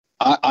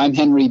I'm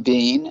Henry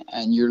Bean,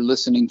 and you're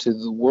listening to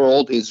The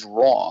World is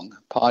Wrong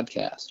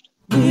podcast.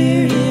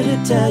 We're here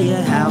to tell you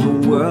how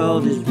the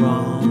world is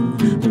wrong.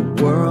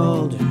 The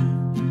world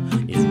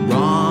is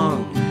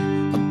wrong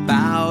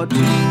about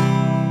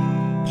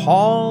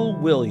Paul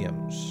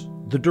Williams,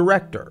 the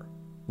director,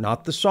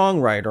 not the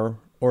songwriter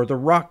or the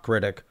rock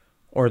critic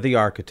or the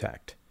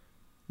architect.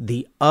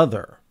 The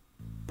other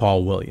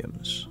Paul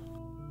Williams.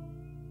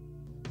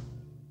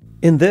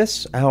 In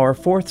this, our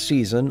fourth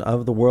season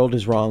of The World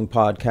is Wrong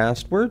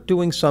podcast, we're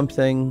doing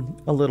something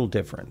a little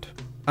different.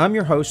 I'm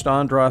your host,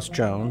 Andras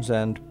Jones,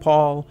 and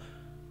Paul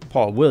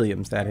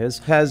Williams, that is,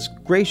 has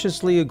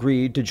graciously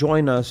agreed to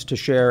join us to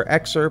share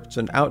excerpts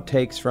and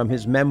outtakes from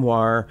his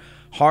memoir,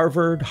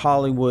 Harvard,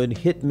 Hollywood,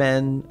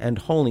 Hitmen, and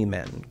Holy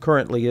Men,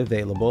 currently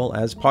available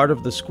as part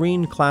of the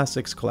Screen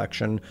Classics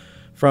collection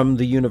from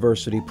the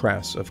University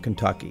Press of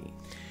Kentucky.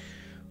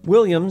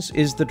 Williams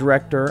is the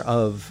director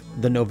of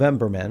The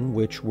November Men,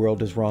 which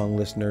World is Wrong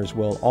listeners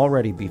will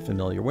already be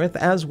familiar with,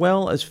 as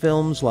well as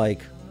films like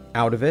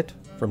Out of It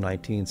from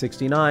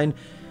 1969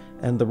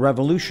 and The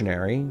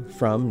Revolutionary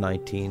from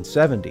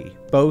 1970,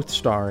 both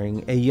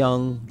starring a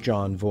young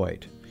Jon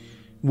Voight.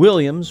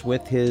 Williams,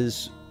 with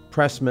his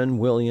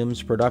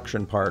Pressman-Williams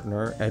production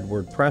partner,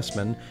 Edward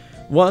Pressman,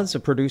 was a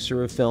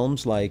producer of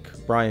films like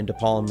Brian De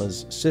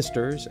Palma's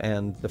Sisters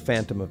and The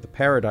Phantom of the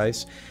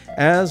Paradise,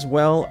 as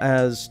well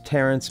as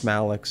Terrence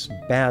Malick's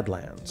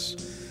Badlands.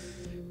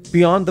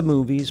 Beyond the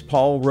movies,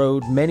 Paul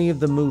rode many of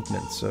the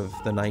movements of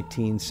the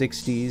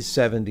 1960s,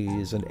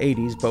 70s, and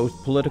 80s,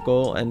 both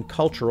political and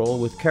cultural,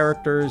 with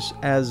characters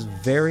as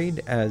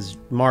varied as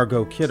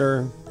Margot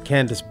Kidder,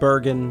 Candice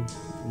Bergen,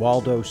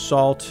 Waldo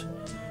Salt,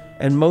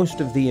 and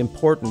most of the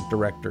important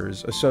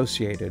directors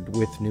associated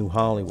with New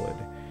Hollywood.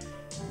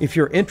 If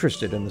you're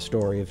interested in the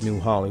story of New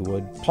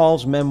Hollywood,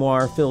 Paul's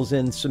memoir fills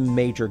in some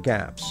major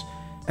gaps.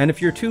 And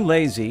if you're too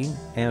lazy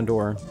and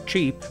or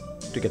cheap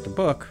to get the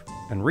book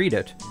and read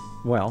it,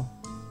 well,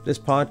 this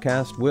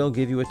podcast will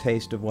give you a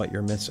taste of what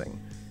you're missing.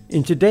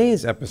 In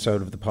today's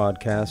episode of the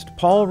podcast,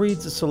 Paul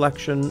reads a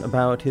selection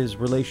about his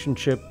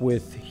relationship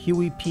with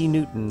Huey P.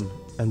 Newton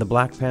and the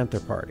Black Panther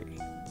Party.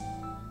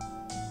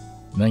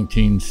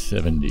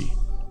 1970.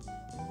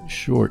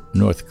 Short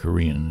North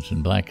Koreans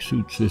in black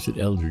suits visit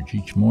Eldridge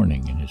each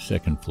morning in his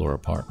second-floor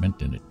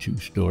apartment in a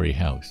two-story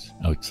house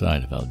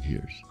outside of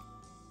Algiers.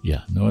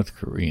 Yeah, North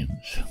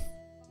Koreans.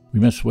 We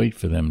must wait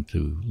for them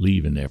to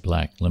leave in their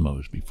black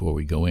limos before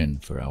we go in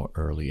for our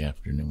early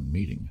afternoon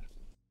meetings.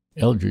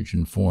 Eldridge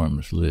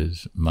informs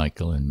Liz,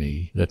 Michael, and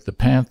me that the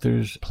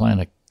Panthers plan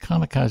a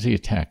kamikaze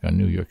attack on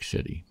New York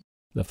City.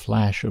 The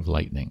flash of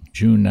lightning,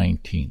 June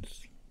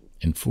 19th,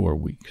 in 4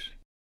 weeks.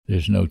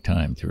 There's no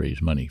time to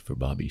raise money for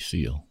Bobby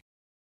Seale.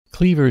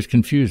 Cleaver is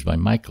confused by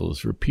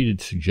Michael's repeated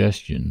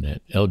suggestion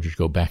that Eldridge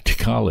go back to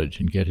college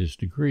and get his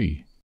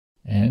degree,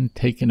 and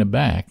taken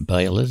aback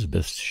by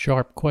Elizabeth's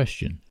sharp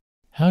question,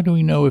 how do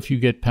we know if you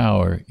get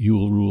power you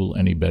will rule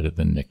any better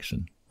than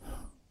Nixon?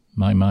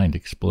 My mind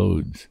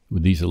explodes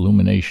with these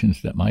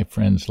illuminations that my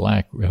friends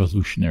lack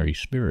revolutionary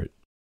spirit.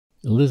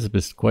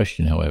 Elizabeth's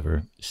question,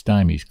 however,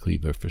 stymies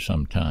Cleaver for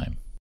some time.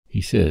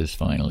 He says,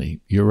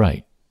 finally, you're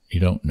right, you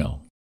don't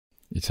know.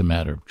 It's a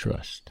matter of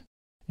trust.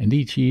 And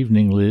each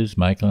evening, Liz,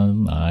 Michael,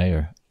 and I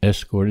are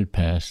escorted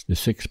past the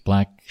 6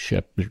 black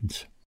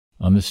shepherds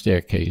on the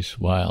staircase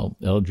while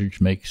Eldridge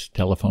makes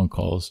telephone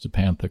calls to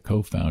Panther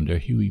co-founder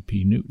Huey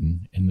P.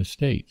 Newton in the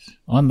States.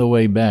 On the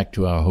way back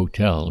to our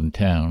hotel in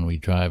town, we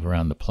drive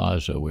around the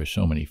plaza where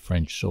so many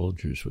French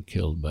soldiers were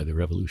killed by the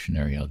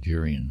revolutionary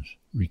Algerians,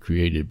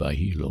 recreated by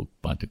Hilo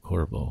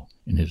Pontecorvo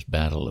in his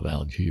Battle of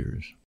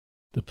Algiers.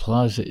 The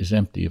plaza is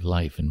empty of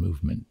life and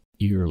movement,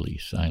 eerily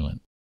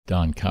silent.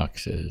 Don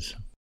Cox says,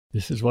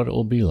 this is what it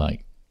will be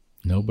like.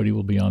 Nobody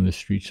will be on the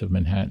streets of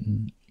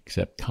Manhattan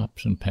except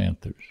cops and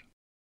Panthers.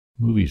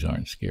 Movies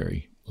aren't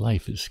scary.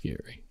 Life is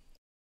scary.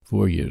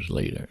 4 years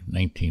later,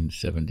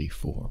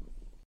 1974.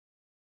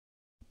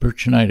 Bert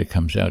Schneider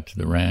comes out to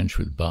the ranch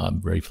with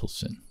Bob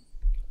Rafelson.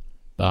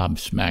 Bob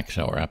smacks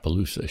our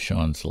Appaloosa,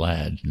 Sean's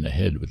lad, in the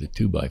head with a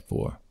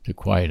 2x4 to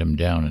quiet him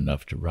down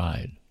enough to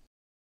ride.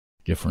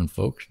 Different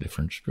folks,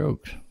 different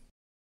strokes.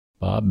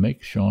 Bob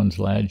makes Sean's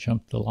lad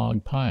jump the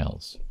log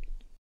piles.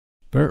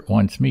 Bert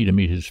wants me to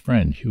meet his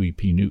friend Huey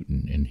P.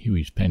 Newton in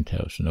Huey's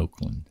penthouse in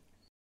Oakland.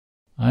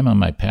 I'm on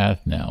my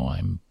path now.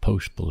 I'm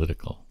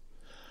post-political.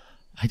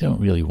 I don't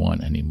really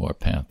want any more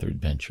Panther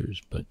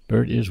adventures, but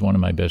Bert is one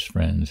of my best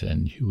friends,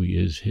 and Huey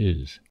is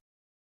his.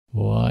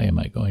 Why am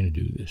I going to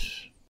do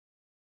this?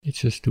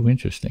 It's just too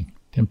interesting.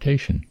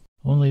 Temptation.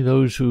 Only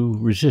those who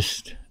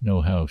resist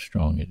know how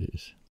strong it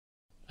is.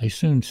 I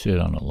soon sit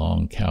on a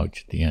long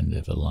couch at the end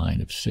of a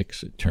line of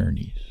 6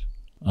 attorneys.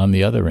 On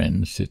the other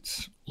end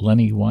sits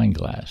Lenny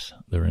Weinglass,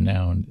 the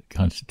renowned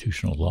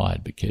constitutional law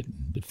advocate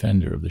and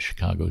defender of the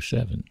Chicago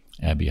Seven,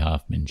 Abby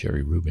Hoffman,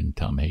 Jerry Rubin,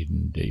 Tom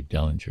Hayden, Dave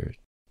Dellinger.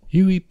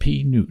 Huey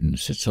P. Newton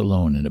sits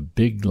alone in a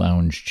big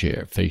lounge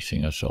chair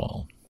facing us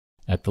all.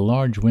 At the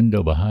large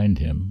window behind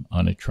him,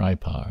 on a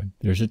tripod,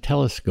 there's a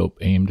telescope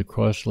aimed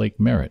across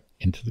Lake Merritt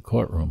into the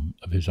courtroom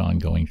of his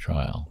ongoing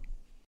trial.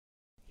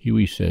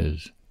 Huey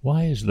says,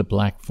 "Why is the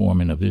black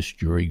foreman of this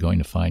jury going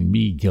to find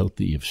me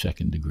guilty of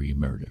second-degree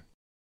murder?"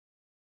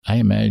 I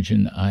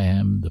imagine I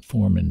am the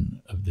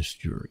foreman of this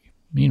jury.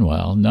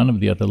 Meanwhile, none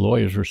of the other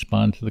lawyers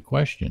respond to the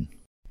question.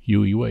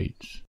 Huey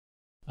waits.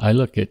 I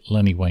look at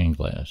Lenny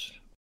Weinglass.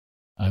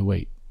 I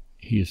wait.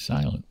 He is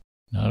silent.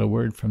 Not a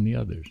word from the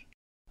others.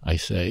 I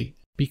say,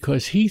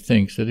 because he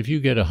thinks that if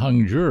you get a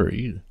hung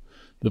jury,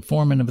 the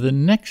foreman of the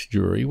next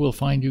jury will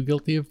find you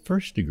guilty of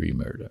first-degree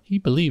murder. He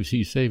believes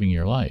he's saving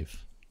your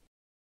life.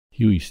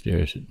 Huey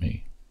stares at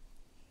me.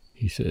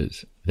 He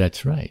says,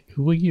 "That's right.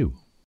 Who are you?"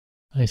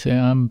 I say,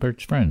 "I'm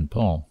Bert's friend,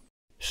 Paul."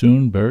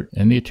 Soon Bert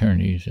and the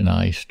attorneys and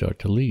I start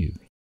to leave.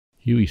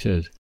 Huey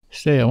says,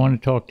 "Stay, I want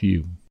to talk to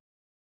you."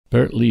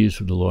 Bert leaves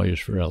with the lawyers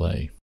for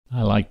L.A.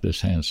 I like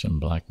this handsome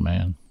black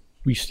man.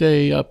 We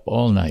stay up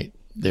all night.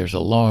 There's a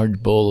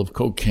large bowl of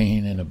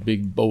cocaine and a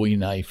big Bowie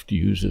knife to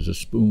use as a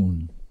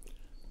spoon.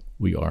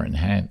 We are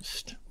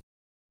enhanced.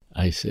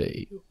 I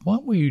say,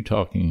 "What were you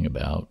talking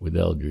about with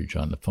Eldridge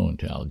on the phone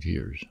to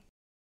Algiers?"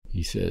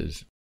 He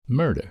says,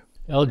 "Murder.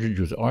 Eldridge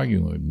was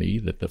arguing with me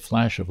that the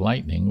flash of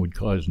lightning would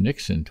cause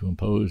Nixon to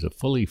impose a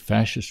fully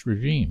fascist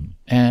regime,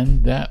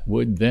 and that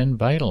would then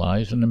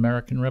vitalize an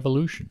American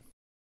revolution."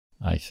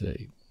 I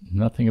say,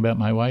 "Nothing about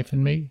my wife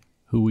and me?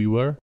 Who we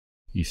were?"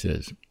 He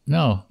says,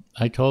 "No,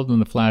 I told him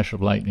the flash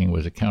of lightning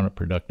was a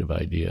counterproductive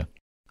idea."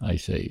 I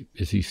say,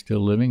 "Is he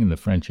still living in the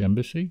French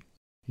embassy?"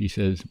 He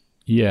says,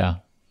 "Yeah,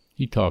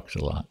 he talks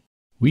a lot."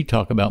 We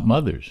talk about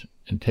mothers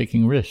and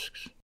taking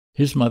risks.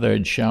 His mother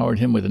had showered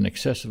him with an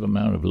excessive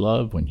amount of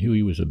love when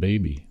Huey was a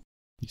baby.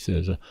 He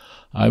says,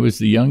 "I was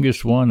the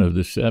youngest one of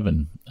the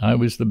 7. I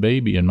was the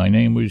baby and my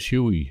name was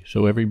Huey,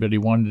 so everybody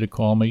wanted to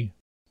call me."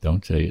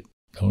 Don't say it.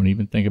 Don't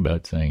even think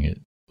about saying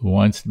it. Who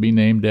wants to be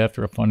named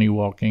after a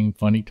funny-walking,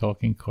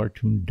 funny-talking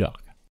cartoon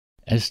duck?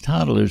 As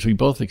toddlers, we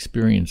both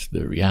experienced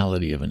the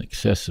reality of an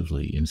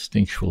excessively,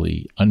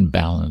 instinctually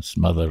unbalanced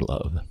mother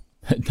love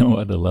that no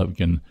other love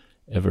can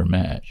ever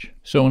match.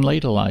 So in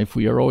later life,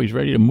 we are always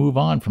ready to move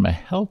on from a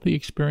healthy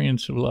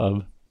experience of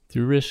love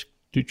to risk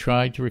to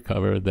try to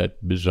recover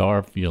that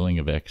bizarre feeling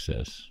of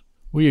excess.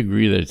 We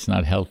agree that it's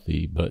not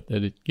healthy, but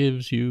that it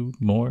gives you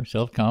more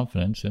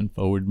self-confidence and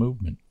forward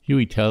movement.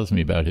 Huey tells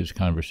me about his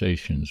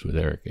conversations with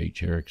Eric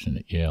H. Erickson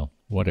at Yale.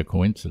 What a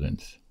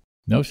coincidence.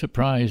 No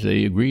surprise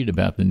they agreed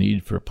about the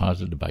need for a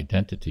positive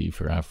identity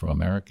for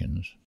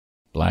Afro-Americans.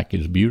 Black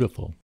is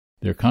beautiful.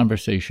 Their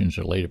conversations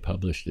are later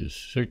published as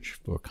Search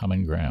for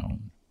Common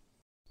Ground.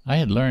 I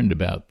had learned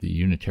about the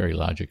unitary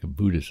logic of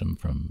Buddhism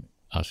from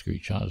Oscar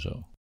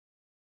Ichazo.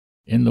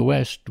 In the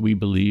West, we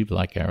believe,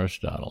 like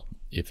Aristotle,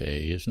 if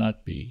A is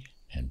not B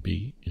and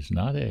B is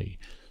not A,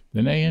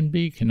 then A and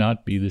B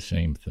cannot be the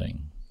same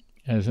thing,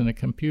 as in a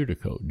computer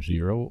code,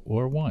 0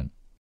 or 1.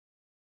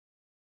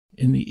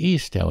 In the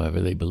East,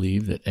 however, they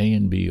believe that A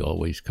and B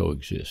always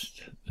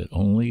coexist, that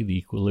only the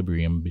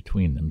equilibrium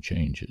between them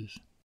changes.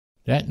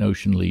 That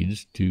notion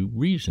leads to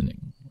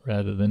reasoning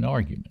rather than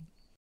argument.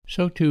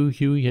 So, too,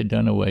 Huey had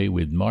done away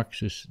with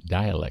Marxist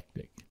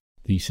dialectic.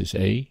 Thesis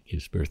A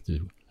gives birth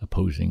to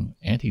opposing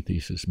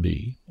antithesis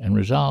B and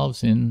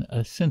resolves in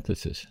a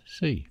synthesis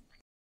C.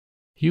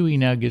 Huey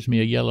now gives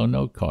me a yellow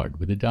note card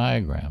with a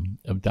diagram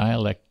of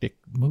dialectic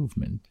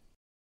movement,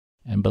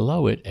 and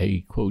below it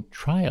a, quote,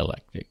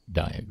 trialectic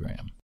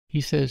diagram.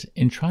 He says,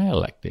 in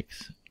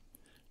trialectics,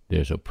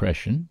 there's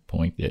oppression,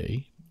 point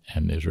A,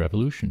 and there's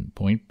revolution,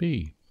 point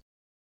B.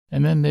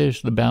 And then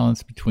there's the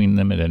balance between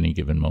them at any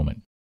given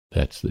moment.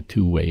 That's the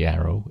two-way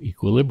arrow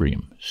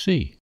equilibrium,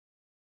 C.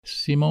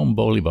 Simón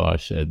Bolívar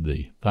said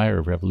the fire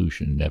of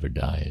revolution never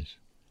dies.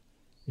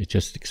 It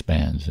just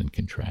expands and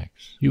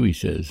contracts. Huey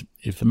says,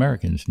 if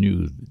Americans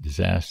knew the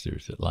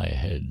disasters that lie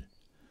ahead,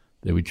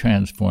 they would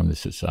transform the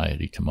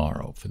society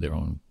tomorrow for their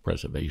own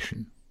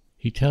preservation.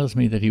 He tells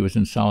me that he was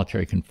in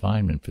solitary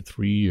confinement for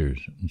 3 years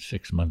in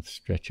 6-month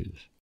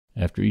stretches.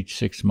 After each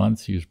 6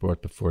 months, he was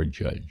brought before a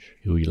judge,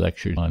 who he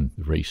lectured on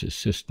the racist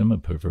system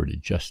of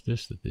perverted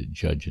justice that the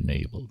judge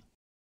enabled.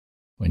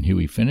 When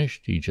Huey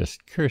finished, he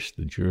just cursed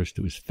the jurors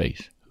to his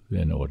face, who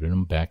then ordered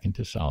him back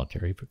into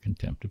solitary for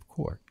contempt of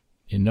court.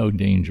 In no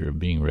danger of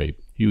being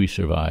raped, Huey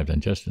survived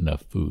on just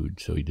enough food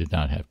so he did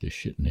not have to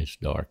shit in his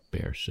dark,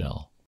 bare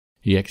cell.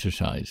 He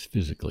exercised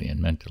physically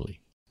and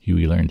mentally.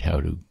 Huey learned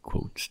how to,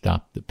 quote,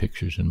 stop the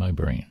pictures in my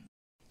brain,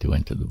 to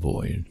enter the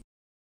void.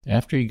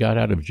 After he got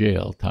out of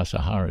jail,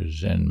 Tasahara's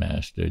Zen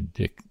master,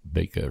 Dick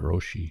Baker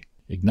Roshi,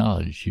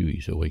 acknowledged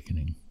Huey's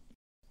awakening.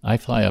 I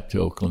fly up to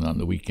Oakland on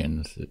the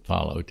weekends that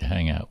follow to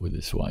hang out with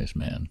this wise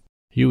man.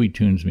 Huey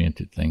tunes me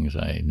into things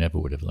I never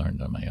would have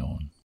learned on my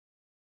own.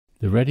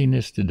 The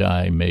readiness to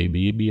die may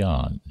be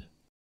beyond,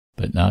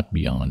 but not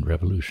beyond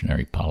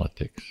revolutionary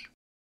politics.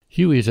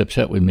 Huey is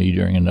upset with me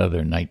during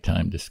another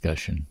nighttime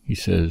discussion. He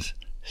says,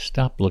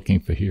 stop looking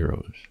for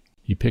heroes.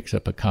 He picks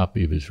up a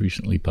copy of his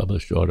recently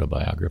published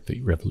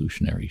autobiography,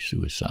 Revolutionary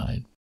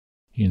Suicide.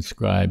 He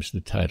inscribes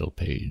the title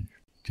page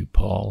to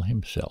Paul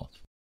himself.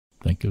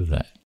 Think of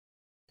that.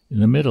 In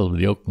the middle of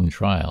the Oakland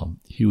trial,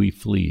 Huey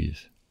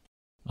flees.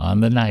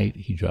 On the night,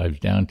 he drives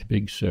down to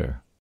Big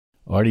Sur,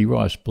 Artie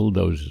Ross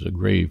bulldozes a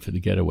grave for the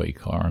getaway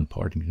car on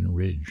Partington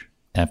Ridge.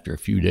 After a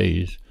few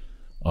days,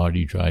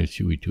 Artie drives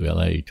Huey to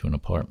L.A. to an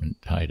apartment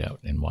hideout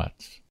in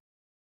Watts.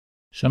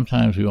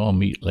 Sometimes we all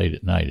meet late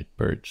at night at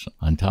Bert's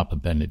on top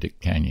of Benedict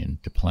Canyon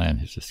to plan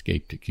his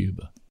escape to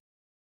Cuba.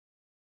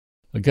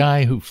 A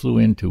guy who flew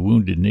into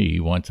Wounded Knee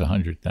wants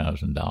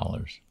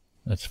 $100,000.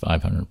 That's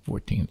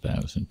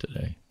 $514,000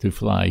 today, to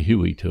fly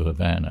Huey to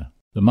Havana.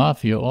 The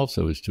mafia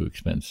also is too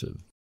expensive.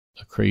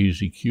 A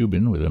crazy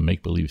Cuban with a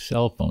make-believe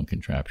cell phone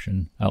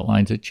contraption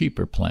outlines a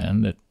cheaper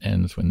plan that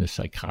ends when the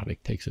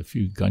psychotic takes a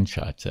few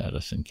gunshots at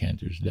us in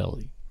Cantor's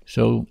Deli.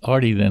 So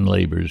Artie then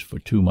labors for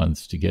 2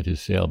 months to get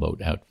his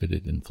sailboat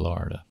outfitted in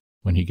Florida.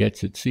 When he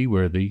gets it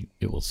seaworthy,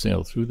 it will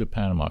sail through the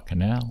Panama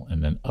Canal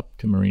and then up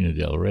to Marina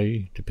del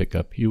Rey to pick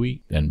up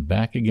Huey, then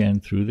back again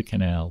through the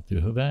canal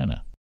to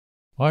Havana.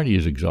 Artie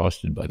is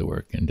exhausted by the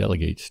work and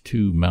delegates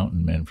 2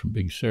 mountain men from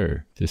Big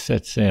Sur to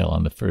set sail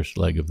on the first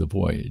leg of the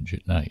voyage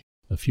at night.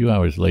 A few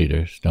hours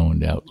later,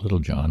 stoned-out Little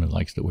John, who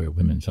likes to wear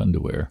women's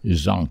underwear,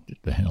 is zonked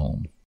at the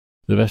helm.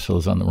 The vessel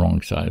is on the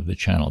wrong side of the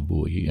channel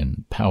buoy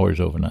and powers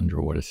over an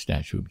underwater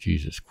statue of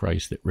Jesus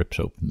Christ that rips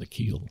open the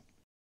keel.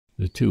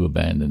 The 2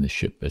 abandon the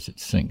ship as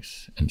it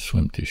sinks and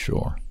swim to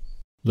shore.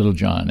 Little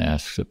John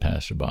asks a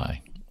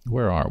passerby,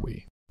 "Where are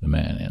we?" The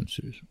man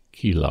answers,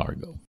 "Key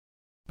Largo."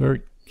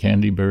 Bert,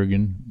 Candy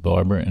Bergen,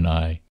 Barbara, and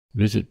I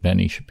visit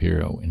Benny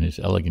Shapiro in his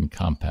elegant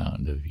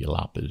compound of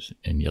Yalapas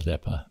in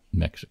Yalepa,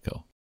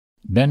 Mexico.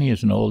 Benny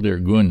is an old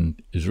Irgun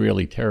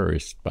Israeli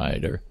terrorist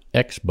spider,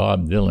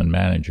 ex-Bob Dylan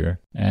manager,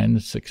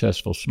 and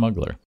successful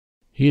smuggler.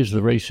 He is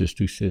the racist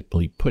who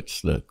simply puts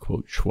the,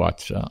 quote,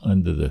 Schwarza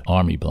under the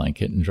army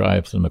blanket and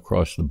drives them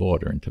across the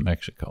border into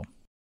Mexico.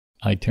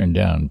 I turned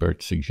down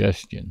Bert's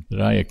suggestion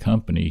that I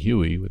accompany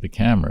Huey with a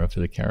camera for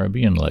the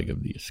Caribbean leg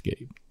of the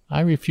escape. I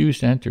refuse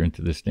to enter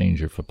into this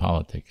danger for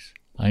politics.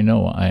 I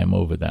know I am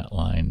over that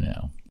line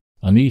now.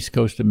 On the east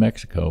coast of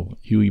Mexico,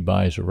 Huey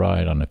buys a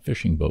ride on a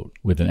fishing boat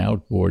with an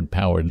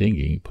outboard-powered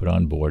dinghy put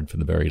on board for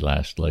the very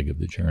last leg of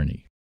the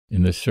journey.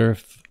 In the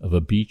surf of a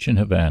beach in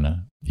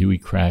Havana, Huey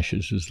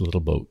crashes his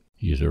little boat.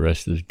 He is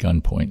arrested at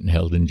gunpoint and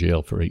held in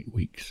jail for 8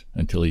 weeks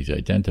until he's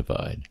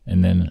identified,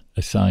 and then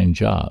assigned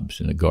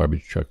jobs in a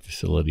garbage truck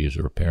facility as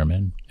a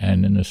repairman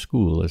and in a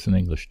school as an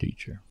English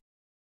teacher.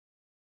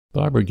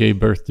 Barbara gave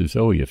birth to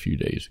Zoe a few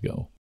days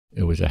ago.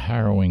 It was a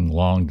harrowing,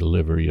 long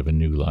delivery of a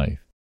new life.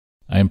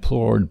 I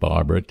implored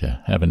Barbara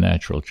to have a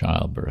natural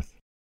childbirth,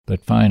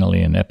 but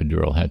finally an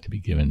epidural had to be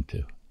given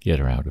to get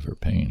her out of her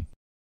pain.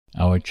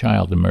 Our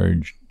child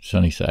emerged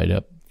sunny side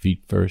up,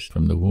 feet first,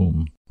 from the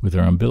womb, with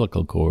her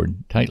umbilical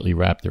cord tightly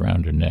wrapped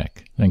around her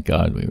neck. Thank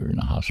God we were in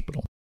a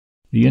hospital.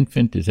 The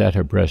infant is at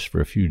her breast for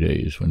a few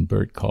days when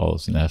Bert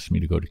calls and asks me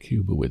to go to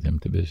Cuba with him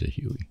to visit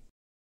Huey.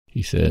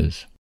 He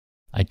says,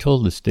 "I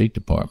told the State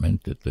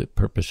Department that the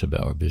purpose of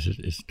our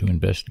visit is to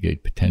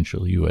investigate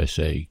potential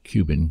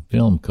USA-Cuban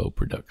film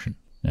co-production.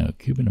 Now,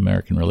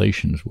 Cuban-American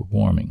relations were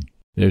warming.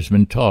 There's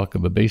been talk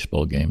of a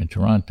baseball game in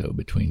Toronto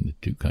between the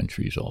 2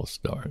 countries'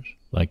 all-stars,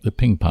 like the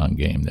ping-pong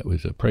game that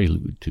was a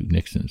prelude to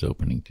Nixon's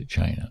opening to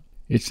China.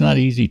 It's not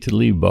easy to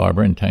leave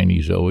Barbara and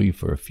tiny Zoe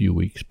for a few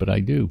weeks, but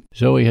I do.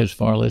 Zoe has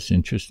far less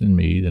interest in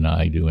me than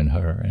I do in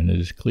her, and it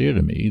is clear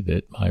to me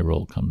that my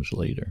role comes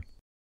later.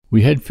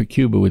 We head for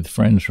Cuba with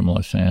friends from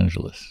Los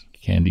Angeles,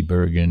 Candy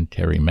Bergen,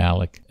 Terry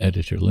Malick,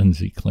 editor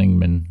Lindsay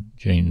Klingman,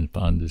 Jane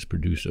Fonda's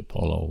producer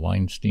Paulo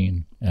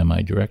Weinstein, and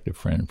my director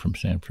friend from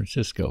San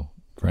Francisco,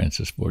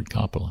 Francis Ford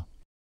Coppola.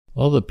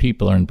 All the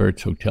people are in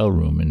Bert's hotel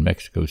room in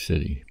Mexico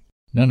City.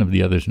 None of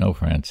the others know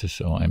Francis,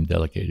 so I'm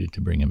delegated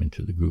to bring him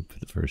into the group for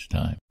the first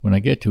time. When I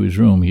get to his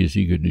room, he is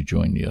eager to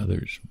join the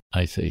others.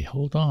 I say,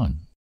 "Hold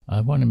on.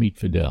 I want to meet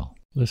Fidel.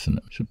 Listen,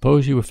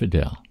 suppose you were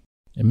Fidel.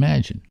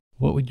 Imagine,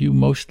 what would you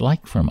most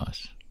like from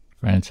us?"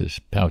 Francis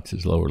pouts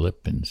his lower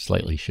lip and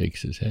slightly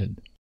shakes his head.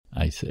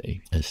 I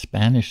say, "A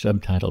Spanish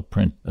subtitle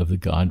print of The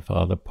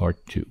Godfather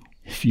Part 2.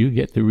 If you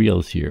get the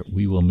reels here,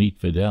 we will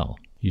meet Fidel.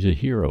 He's a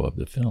hero of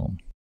the film."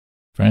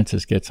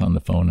 Francis gets on the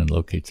phone and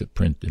locates a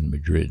print in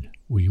Madrid.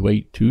 We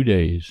wait 2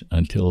 days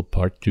until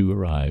Part 2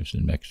 arrives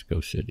in Mexico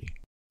City.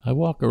 I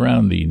walk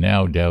around the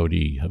now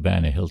dowdy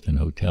Havana Hilton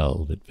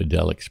Hotel that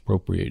Fidel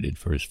expropriated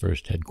for his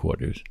first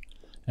headquarters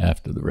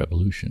after the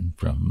revolution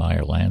from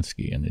Meyer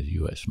Lansky and his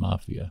U.S.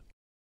 Mafia,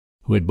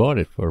 who had bought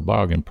it for a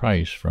bargain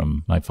price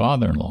from my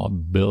father-in-law,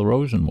 Bill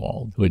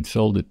Rosenwald, who had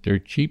sold it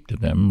dirt cheap to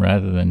them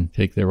rather than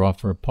take their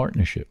offer of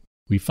partnership.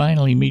 We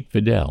finally meet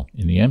Fidel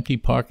in the empty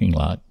parking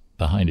lot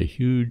behind a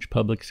huge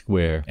public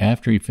square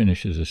after he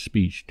finishes a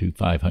speech to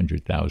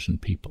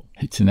 500,000 people.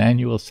 It's an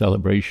annual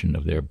celebration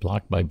of their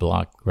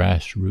block-by-block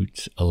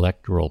grassroots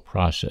electoral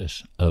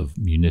process of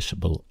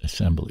municipal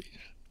assemblies.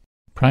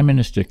 Prime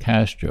Minister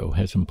Castro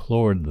has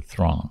implored the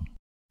throng,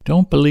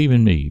 "Don't believe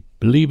in me,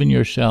 believe in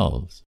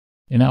yourselves."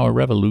 In our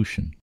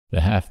revolution,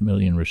 the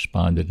 500,000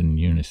 responded in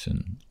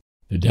unison,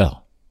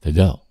 "Fidel,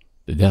 Fidel,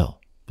 Fidel,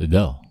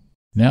 Fidel."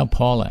 Now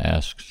Paula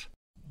asks,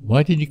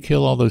 "Why did you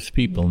kill all those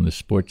people in the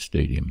sports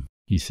stadium?"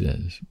 He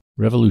says,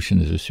 "Revolution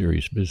is a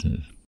serious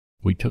business.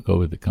 We took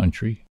over the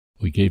country.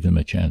 We gave them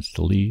a chance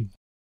to leave.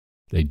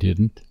 They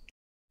didn't.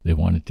 They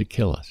wanted to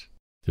kill us.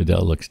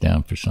 Fidel looks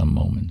down for some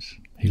moments.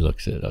 He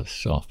looks at us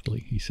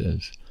softly. He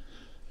says,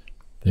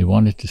 they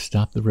wanted to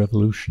stop the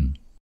revolution.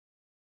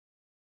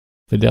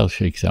 Fidel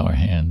shakes our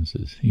hands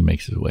as he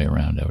makes his way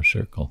around our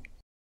circle.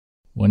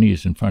 When he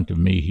is in front of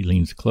me, he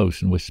leans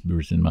close and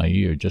whispers in my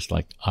ear, just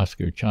like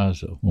Oscar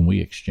Chazo when we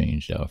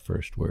exchanged our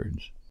first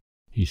words.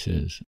 He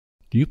says,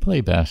 do you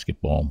play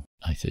basketball?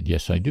 I said,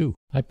 yes, I do.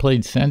 I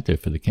played center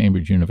for the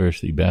Cambridge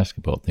University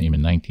basketball team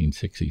in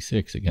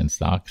 1966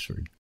 against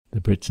Oxford.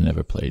 The Brits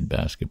never played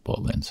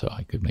basketball then, so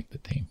I could make the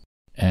team.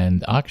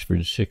 And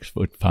Oxford's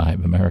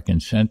 6'5" American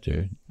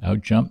center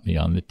outjumped me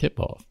on the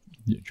tip-off.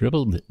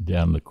 Dribbled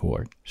down the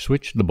court,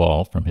 switched the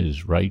ball from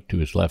his right to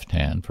his left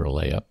hand for a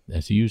layup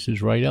as he used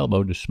his right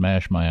elbow to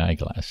smash my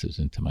eyeglasses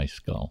into my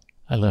skull.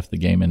 I left the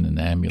game in an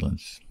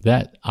ambulance.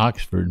 That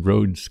Oxford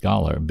Rhodes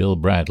Scholar, Bill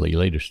Bradley,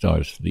 later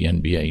stars for the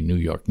NBA New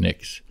York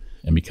Knicks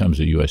and becomes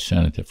a U.S.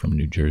 Senator from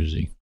New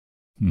Jersey.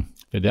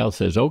 Fidel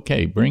says,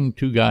 okay, bring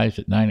 2 guys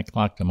at 9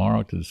 o'clock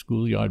tomorrow to the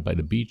schoolyard by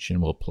the beach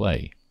and we'll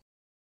play.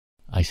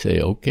 I say,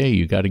 okay,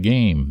 you got a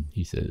game.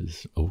 He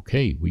says,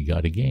 okay, we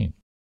got a game.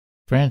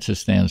 Francis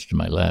stands to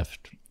my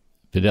left.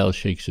 Fidel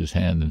shakes his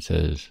hand and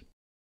says,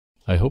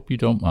 I hope you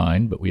don't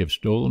mind, but we have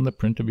stolen the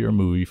print of your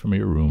movie from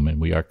your room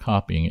and we are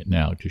copying it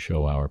now to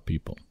show our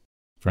people.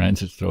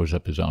 Francis throws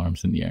up his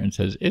arms in the air and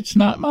says, it's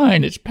not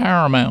mine, it's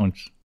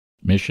Paramount's.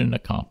 Mission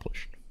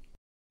accomplished.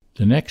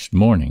 The next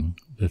morning,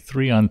 the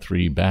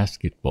 3-on-3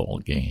 basketball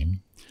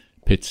game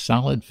pits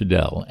solid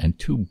Fidel and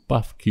 2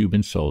 buff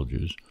Cuban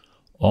soldiers,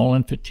 all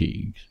in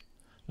fatigues,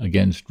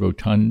 against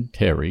rotund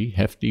Terry,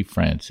 hefty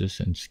Francis,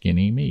 and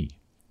skinny me.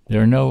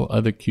 There are no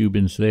other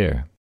Cubans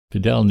there.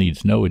 Fidel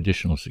needs no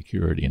additional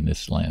security in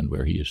this land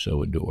where he is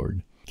so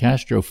adored.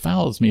 Castro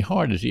fouls me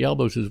hard as he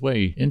elbows his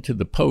way into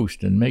the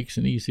post and makes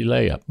an easy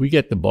layup. We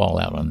get the ball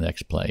out on the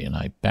next play, and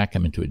I back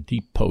him into a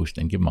deep post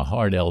and give him a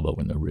hard elbow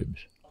in the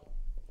ribs.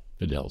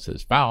 Fidel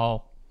says,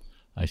 foul.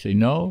 I say,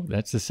 no,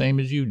 that's the same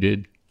as you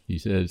did. He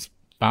says,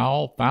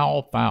 foul,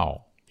 foul,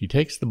 foul. He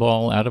takes the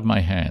ball out of my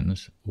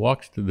hands,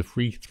 walks to the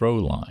free throw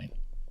line.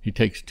 He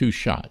takes 2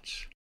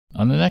 shots.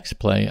 On the next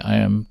play, I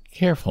am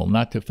careful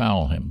not to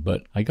foul him,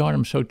 but I guard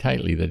him so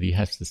tightly that he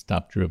has to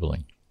stop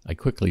dribbling. I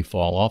quickly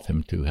fall off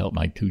him to help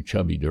my 2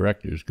 chubby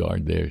directors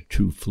guard their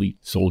 2 fleet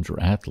soldier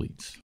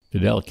athletes.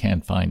 Fidel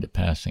can't find a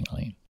passing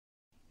lane.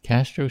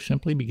 Castro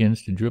simply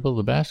begins to dribble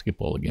the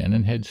basketball again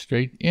and heads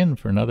straight in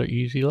for another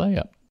easy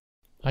layup.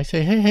 I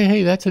say,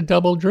 hey, that's a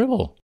double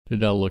dribble.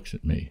 Fidel looks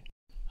at me.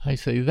 I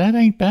say, that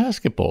ain't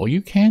basketball.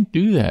 You can't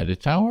do that.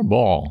 It's our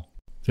ball.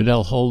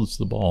 Fidel holds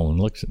the ball and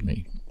looks at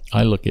me.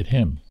 I look at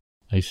him.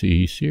 I see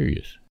he's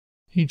serious.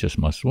 He just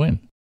must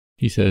win.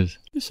 He says,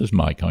 this is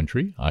my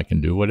country. I can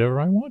do whatever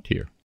I want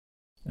here.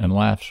 And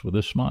laughs with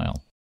a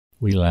smile.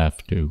 We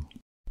laugh too.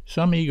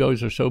 Some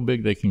egos are so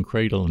big they can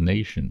cradle a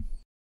nation.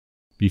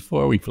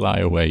 Before we fly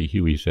away,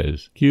 Huey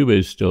says, Cuba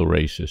is still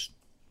racist.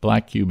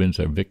 Black Cubans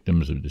are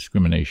victims of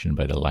discrimination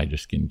by the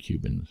lighter-skinned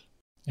Cubans.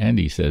 And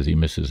he says he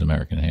misses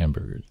American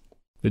hamburgers.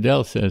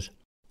 Fidel says,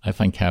 I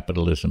find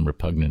capitalism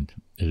repugnant.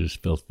 It is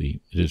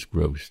filthy. It is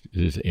gross.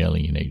 It is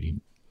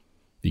alienating.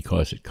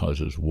 Because it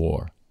causes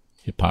war,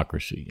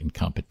 hypocrisy, and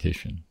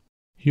competition.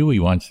 Huey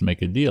wants to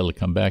make a deal to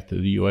come back to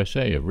the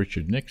USA of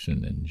Richard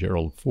Nixon and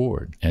Gerald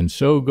Ford. And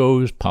so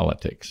goes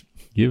politics.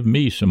 Give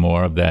me some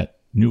more of that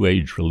New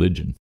Age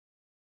religion.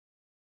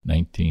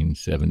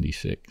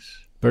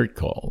 1976. Bert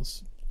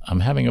calls. I'm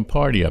having a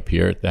party up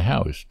here at the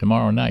house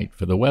tomorrow night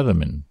for the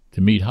Weathermen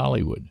to meet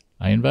Hollywood.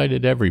 I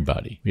invited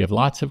everybody. We have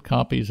lots of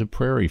copies of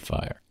Prairie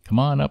Fire. Come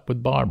on up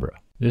with Barbara.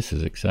 This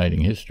is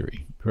exciting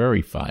history.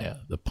 Prairie Fire,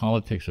 The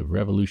Politics of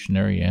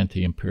Revolutionary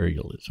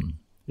Anti-Imperialism,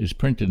 is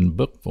printed in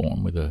book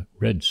form with a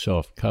red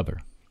soft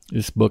cover.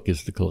 This book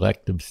is the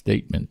collective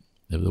statement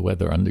of the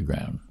Weather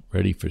Underground,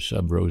 ready for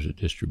sub-rosa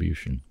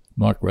distribution.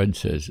 Mark Rudd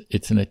says,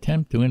 it's an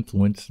attempt to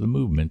influence the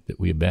movement that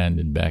we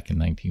abandoned back in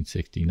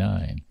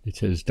 1969. It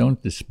says,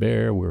 don't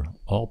despair, we're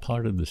all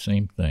part of the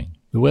same thing.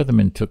 The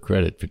Weathermen took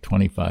credit for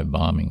 25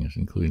 bombings,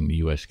 including the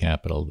U.S.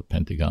 Capitol, the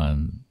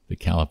Pentagon, the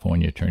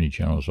California Attorney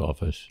General's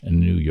office,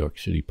 and the New York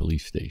City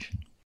Police Station.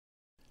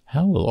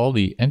 How will all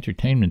the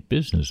entertainment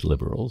business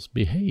liberals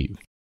behave?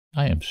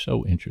 I am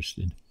so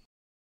interested.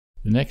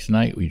 The next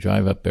night, we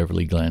drive up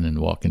Beverly Glen and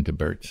walk into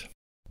Bert's.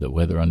 The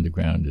Weather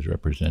Underground is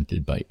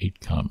represented by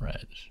 8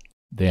 comrades.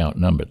 They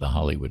outnumber the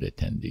Hollywood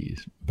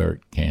attendees.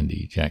 Bert,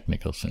 Candy, Jack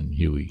Nicholson,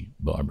 Huey,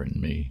 Barbara,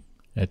 and me.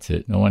 That's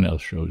it. No one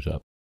else shows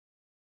up.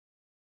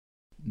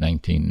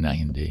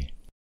 1990.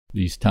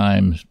 These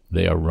times,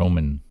 they are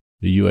Roman.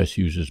 The U.S.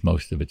 uses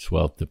most of its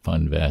wealth to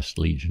fund vast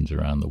legions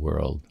around the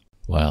world,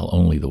 while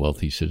only the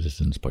wealthy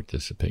citizens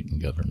participate in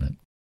government.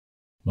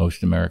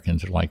 Most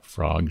Americans are like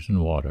frogs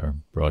in water,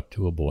 brought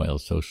to a boil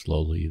so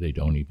slowly they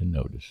don't even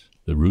notice.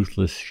 The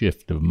ruthless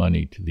shift of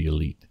money to the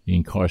elite, the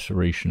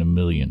incarceration of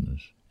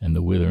millions, and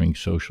the withering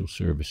social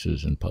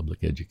services and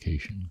public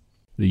education.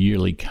 The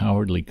yearly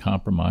cowardly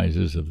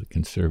compromises of the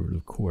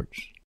conservative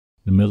courts,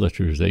 the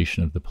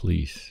militarization of the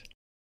police,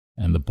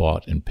 and the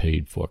bought and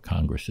paid for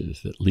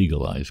Congresses that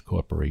legalize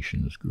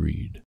corporations'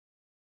 greed.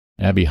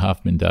 Abbie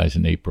Hoffman dies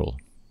in April.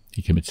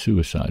 He commits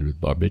suicide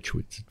with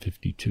barbiturates at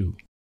 52.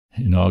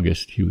 In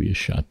August, Huey is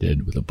shot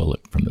dead with a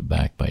bullet from the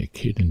back by a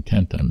kid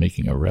intent on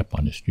making a rep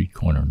on a street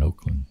corner in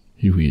Oakland.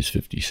 Huey is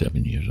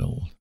 57 years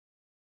old.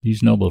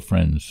 These noble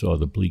friends saw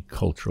the bleak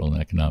cultural and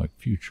economic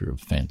future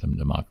of phantom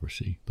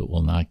democracy, but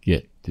will not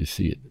get to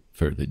see it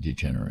further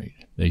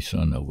degenerate. They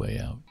saw no way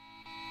out.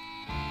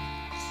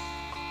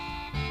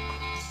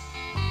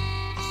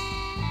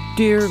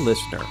 Dear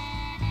listener,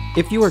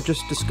 if you are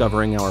just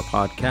discovering our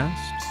podcast,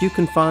 you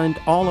can find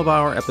all of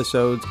our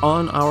episodes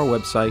on our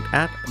website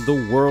at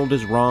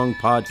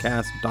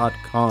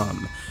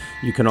theworldiswrongpodcast.com.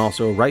 You can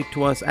also write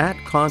to us at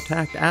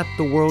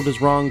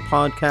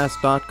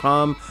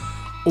contact@theworldiswrongpodcast.com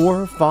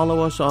or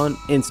follow us on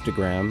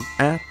Instagram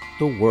at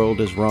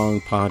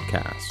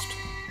theworldiswrongpodcast.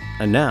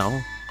 And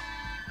now,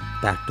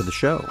 back to the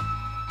show.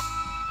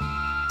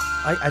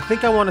 I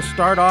think I want to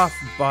start off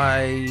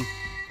by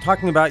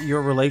talking about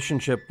your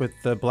relationship with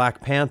the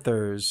Black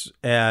Panthers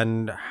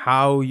and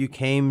how you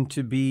came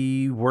to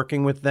be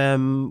working with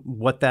them,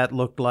 what that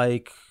looked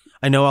like.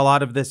 I know a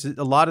lot of this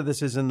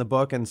is in the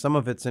book and some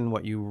of it's in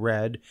what you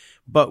read,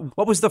 but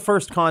what was the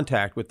first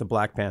contact with the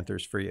Black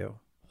Panthers for you?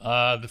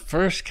 The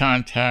first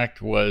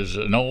contact was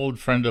an old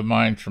friend of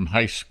mine from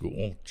high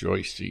school,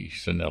 Joycey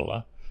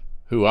Sanilla,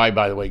 who I,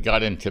 by the way,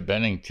 got into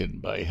Bennington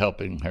by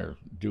helping her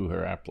do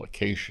her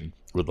application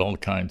with all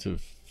kinds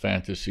of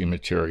fantasy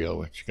material,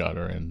 which got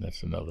her in.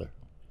 That's another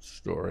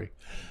story.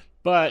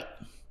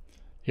 But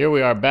here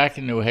we are back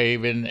in New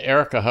Haven.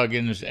 Erica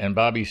Huggins and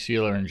Bobby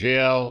Seale are in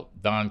jail.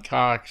 Don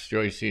Cox,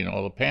 Joycey, and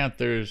all the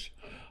Panthers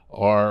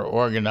are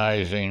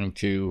organizing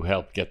to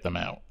help get them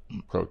out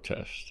and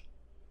protest.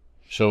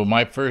 So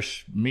my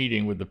first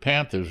meeting with the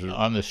Panthers was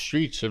on the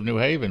streets of New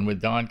Haven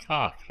with Don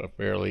Cox, a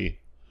fairly,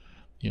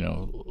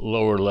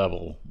 lower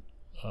level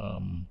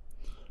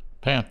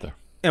Panther.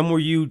 And were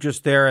you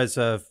just there as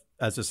a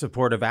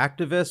supportive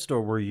activist,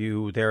 or were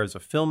you there as a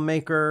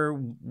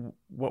filmmaker?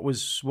 What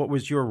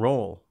was your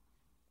role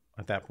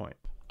at that point?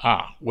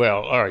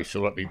 Well, all right,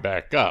 so let me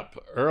back up.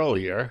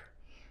 Earlier,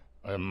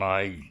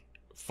 my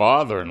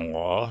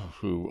father-in-law,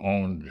 who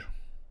owned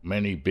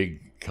many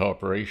big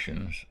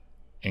corporations,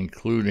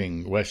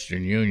 including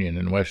Western Union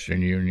and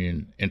Western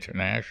Union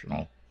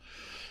International.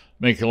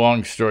 Make a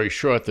long story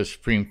short, the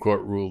Supreme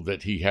Court ruled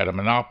that he had a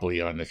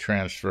monopoly on the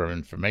transfer of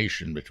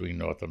information between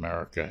North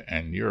America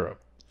and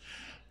Europe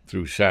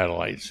through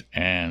satellites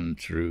and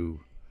through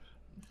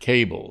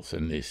cables,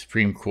 and the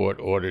Supreme Court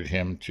ordered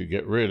him to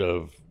get rid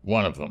of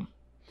one of them.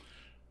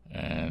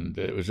 And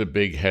it was a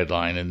big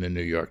headline in the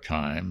New York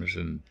Times,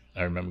 and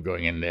I remember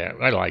going in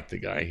there. I liked the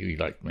guy. He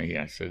liked me.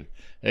 I said,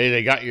 "Hey,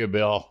 they got you,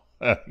 Bill.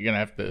 You're going to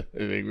have to,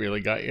 they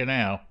really got you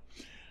now."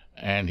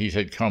 And he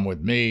said, "Come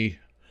with me."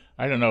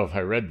 I don't know if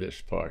I read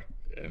this part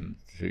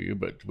to you,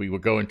 but we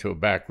would go into a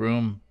back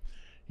room.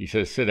 He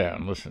says, "Sit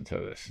down, listen to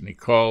this." And he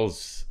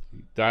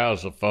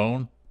dials a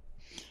phone,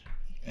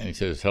 and he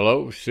says,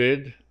 "Hello,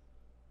 Sid?"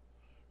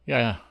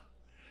 Yeah,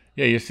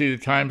 you see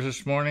the Times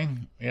this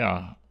morning?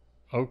 Yeah.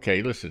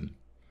 Okay, listen.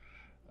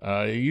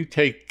 You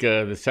take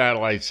the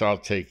satellites, I'll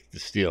take the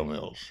steel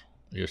mills,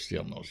 your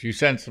steel mills. You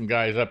send some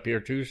guys up here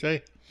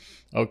Tuesday?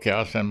 Okay,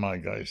 I'll send my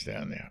guys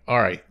down there.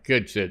 All right,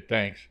 good, Sid,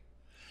 thanks.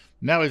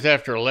 And that was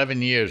after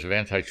 11 years of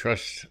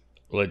antitrust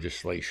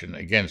legislation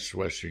against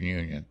Western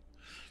Union.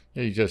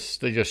 They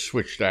just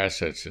switched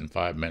assets in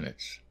 5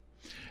 minutes.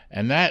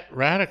 And that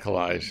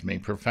radicalized me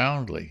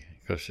profoundly,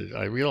 because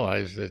I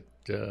realized that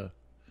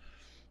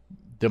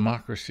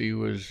democracy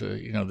was,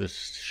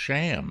 this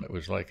sham. It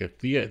was like a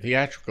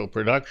theatrical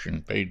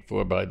production paid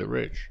for by the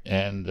rich,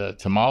 and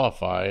to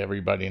mollify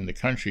everybody in the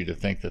country to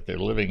think that they're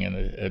living in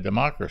a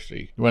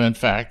democracy, when in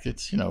fact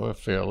it's, a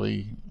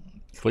fairly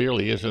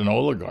clearly is an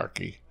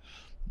oligarchy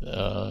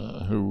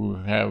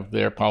who have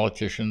their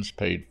politicians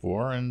paid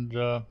for and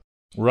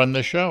run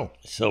the show.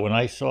 So when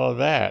I saw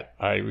that,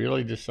 I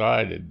really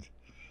decided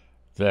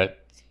that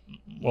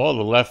all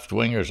the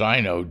left-wingers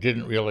I know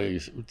didn't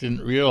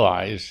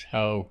realize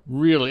how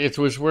really it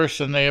was worse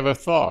than they ever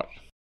thought.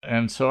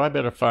 And so I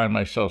better find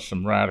myself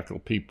some radical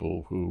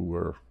people who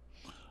were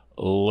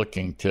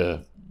looking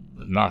to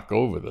knock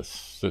over the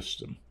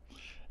system.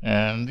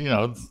 And,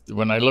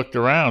 when I looked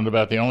around,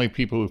 about the only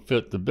people who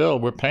fit the bill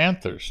were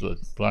Panthers, the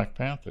Black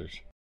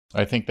Panthers.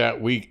 I think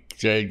that week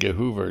J. Edgar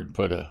Hoover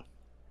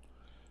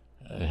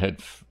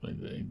had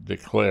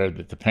declared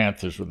that the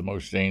Panthers were the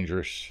most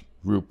dangerous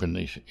group in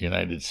the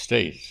United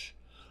States.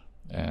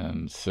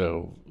 And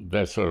so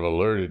that sort of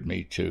alerted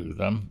me to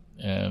them.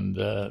 And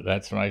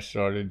that's when I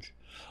started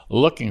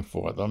looking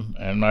for them.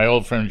 And my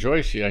old friend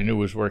Joycey, I knew,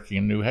 was working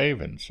in New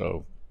Haven.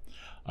 So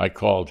I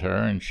called her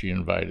and she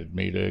invited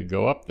me to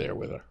go up there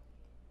with her.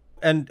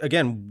 And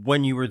again,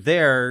 when you were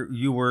there,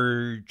 you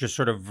were just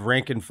sort of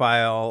rank and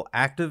file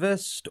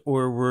activist,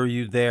 or were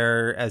you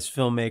there as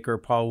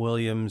filmmaker Paul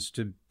Williams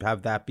to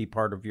have that be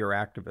part of your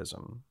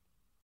activism?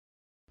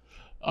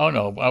 Oh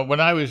no! When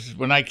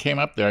I came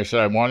up there, I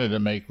said I wanted to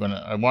make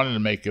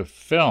a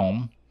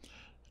film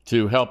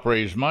to help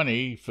raise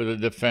money for the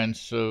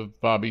defense of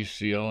Bobby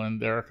Seale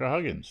and Erica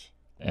Huggins.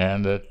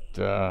 And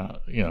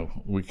that,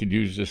 we could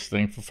use this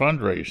thing for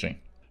fundraising.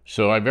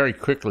 So I very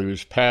quickly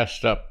was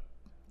passed up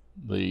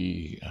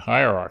the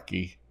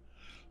hierarchy,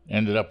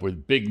 ended up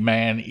with Big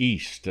Man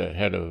East,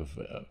 head of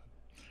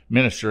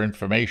Minister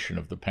Information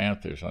of the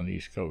Panthers on the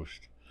East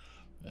Coast.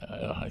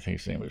 I think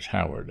his name was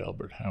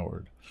Albert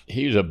Howard.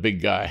 He's a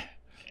big guy.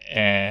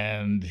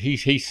 And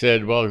he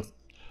said, well,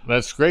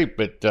 that's great,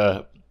 but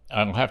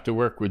I'll have to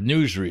work with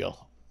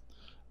Newsreel,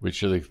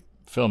 which are the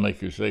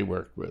filmmakers they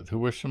worked with, who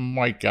were some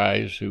white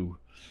guys who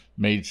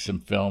made some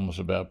films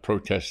about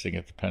protesting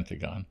at the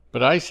Pentagon.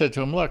 But I said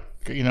to him, look,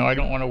 I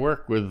don't want to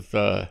work with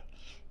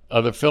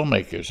other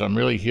filmmakers. I'm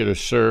really here to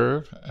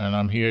serve, and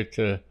I'm here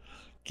to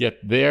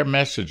get their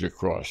message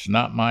across,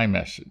 not my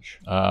message.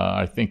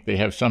 I think they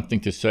have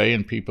something to say,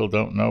 and people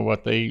don't know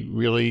what they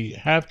really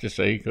have to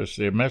say because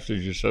their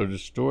message is so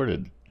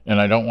distorted. And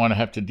I don't want to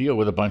have to deal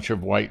with a bunch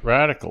of white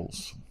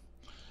radicals.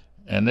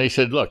 And they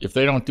said, look, if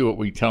they don't do what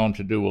we tell them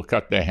to do, we'll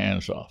cut their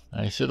hands off.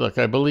 I said, look,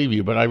 I believe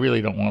you, but I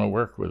really don't want to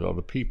work with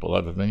other people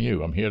other than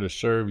you. I'm here to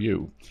serve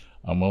you.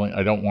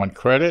 I don't want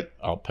credit.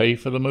 I'll pay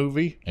for the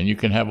movie, and you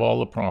can have all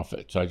the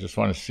profits. I just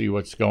want to see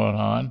what's going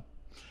on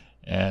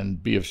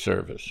and be of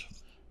service.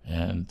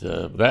 And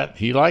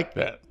he liked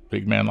that.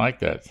 Big Man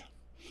liked that.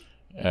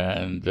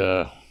 And,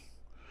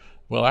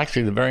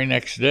 actually, the very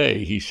next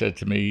day, he said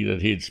to me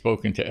that he had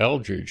spoken to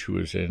Eldridge, who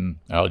was in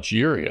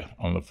Algeria,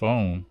 on the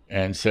phone,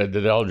 and said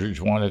that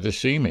Eldridge wanted to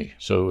see me,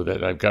 so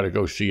that I've got to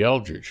go see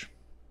Eldridge.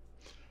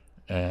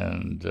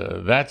 And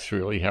that's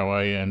really how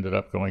I ended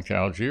up going to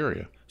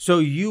Algeria. So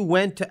you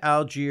went to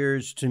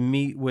Algiers to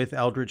meet with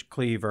Eldridge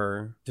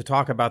Cleaver to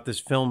talk about this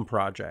film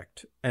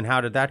project. And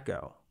how did that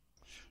go?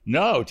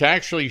 No, to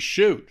actually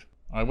shoot.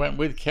 I went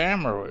with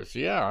cameras.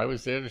 Yeah, I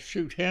was there to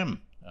shoot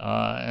him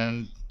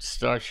and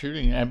start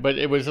shooting. But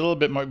it was a little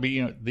bit more, the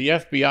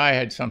FBI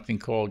had something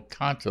called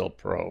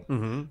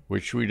CONTELPRO,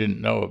 which we didn't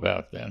know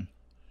about then.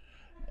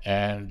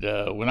 And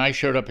when I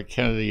showed up at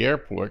Kennedy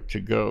Airport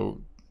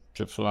to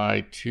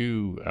fly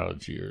to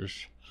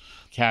Algiers,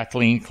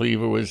 Kathleen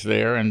Cleaver was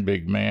there, and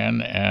Big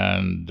Man,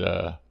 and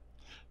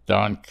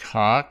Don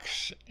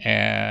Cox,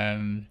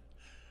 and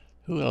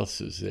who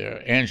else is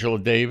there? Angela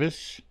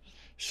Davis.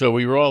 So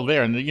we were all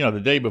there. And, the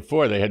day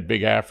before, they had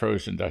big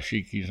afros and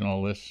dashikis and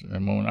all this.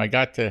 And when I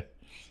got to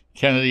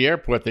Kennedy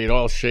Airport, they'd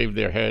all shaved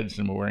their heads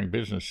and were wearing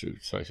business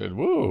suits. So I said,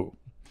 whoa,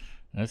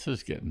 this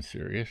is getting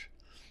serious.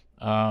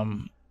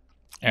 And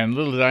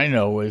little did I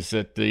know was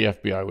that the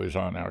FBI was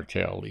on our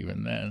tail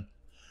even then.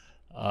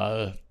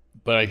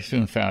 But I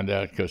soon found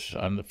out because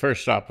the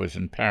first stop was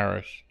in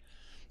Paris,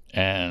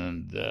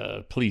 and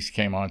police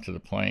came onto the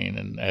plane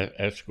and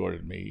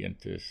escorted me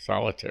into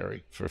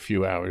solitary for a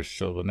few hours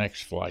till the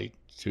next flight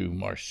to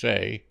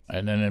Marseille.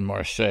 And then in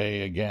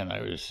Marseille, again,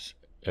 I was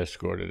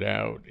escorted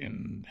out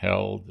and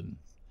held and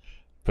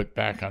put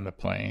back on the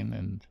plane,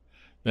 and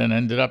then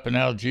ended up in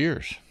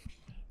Algiers.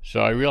 So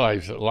I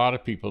realized that a lot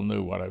of people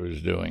knew what I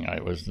was doing.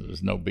 It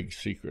was no big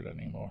secret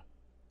anymore.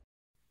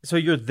 So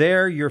you're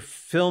there, you're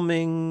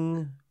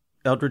filming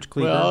Eldridge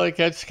Cleaver? Well, it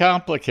gets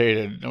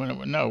complicated.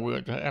 No,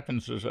 what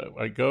happens is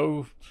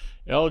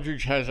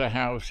Eldridge has a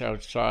house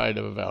outside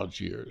of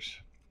Algiers.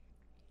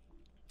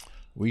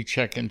 We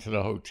check into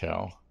the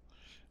hotel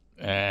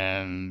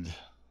and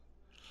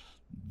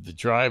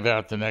drive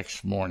out the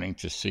next morning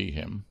to see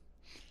him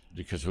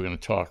because we're going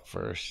to talk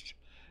first.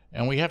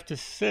 And we have to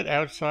sit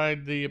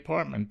outside the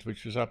apartment,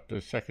 which is up the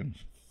second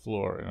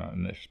floor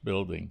in this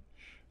building,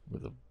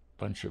 with a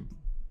bunch of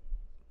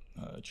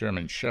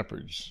German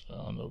shepherds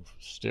on the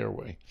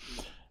stairway.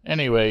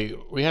 Anyway,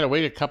 we had to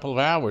wait a couple of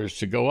hours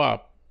to go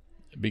up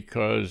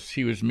because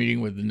he was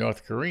meeting with the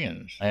North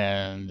Koreans.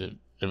 And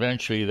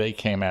eventually they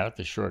came out,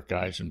 the short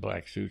guys in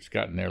black suits,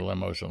 got in their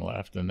limos and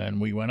left. And then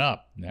we went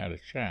up and had a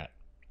chat.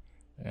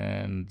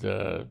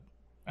 And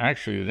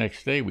actually the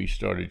next day we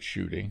started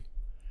shooting.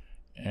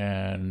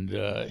 And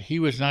he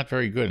was not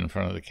very good in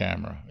front of the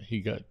camera. He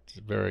got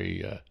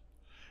very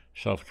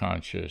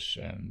self-conscious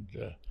and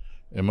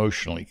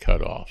emotionally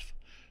cut off.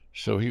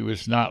 So he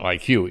was not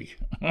like Huey,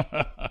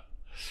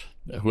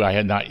 who I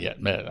had not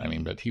yet met.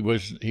 But he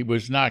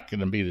was not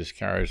going to be this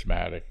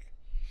charismatic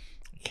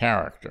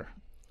character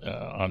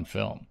on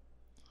film.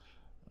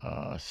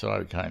 So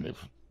I kind of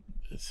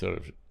sort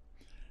of,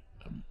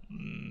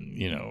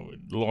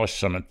 lost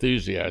some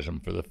enthusiasm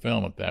for the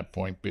film at that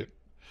point, but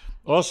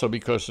also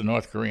because the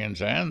North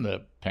Koreans and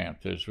the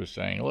Panthers were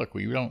saying, look,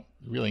 we don't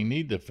really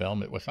need the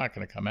film. It was not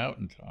going to come out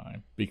in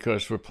time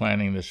because we're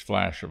planning this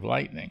flash of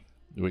lightning,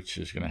 which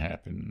is going to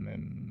happen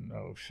in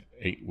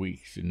 8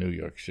 weeks in New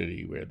York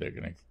City, where they're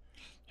going to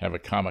have a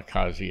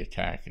kamikaze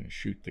attack and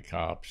shoot the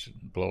cops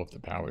and blow up the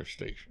power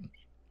stations.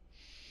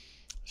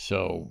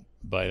 So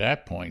by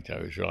that point, I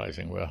was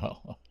realizing,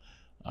 well,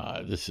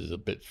 this is a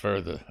bit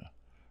further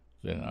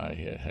than I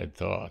had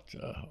thought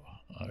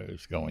I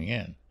was going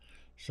in.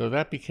 So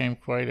that became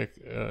quite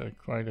a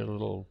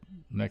little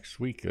next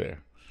week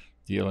there.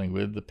 dealing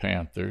with the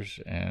Panthers.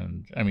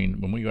 And I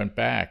mean, when we went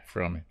back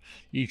from,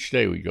 each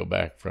day we go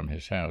back from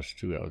his house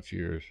to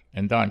Algiers,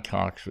 and Don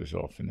Cox was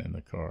often in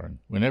the car. And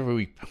whenever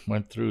we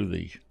went through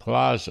the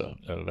plaza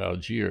of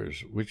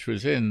Algiers, which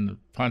was in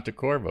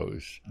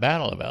Pontecorvo's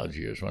Battle of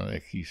Algiers, one of the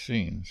key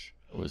scenes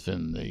was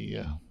in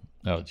the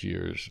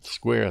Algiers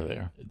square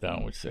there,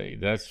 Don would say,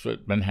 that's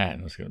what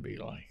Manhattan was going to be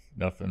like.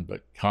 Nothing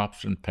but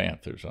cops and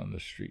Panthers on the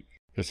street,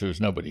 because there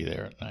was nobody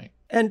there at night.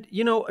 And,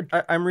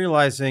 I'm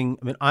realizing,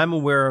 I'm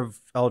aware of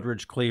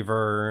Eldridge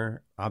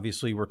Cleaver.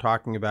 Obviously, we're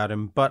talking about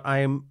him, but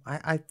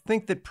I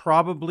think that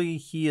probably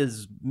he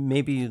is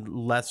maybe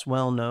less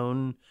well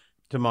known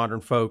to modern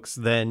folks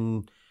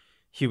than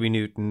Huey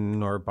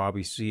Newton or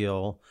Bobby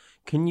Seale.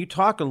 Can you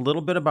talk a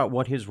little bit about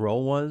what his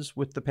role was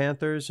with the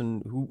Panthers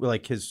and who,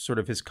 like, his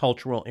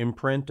cultural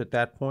imprint at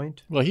that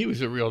point? Well, he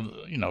was a real,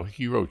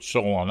 he wrote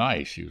Soul on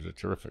Ice. He was a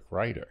terrific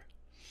writer.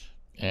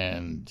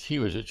 And he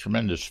was a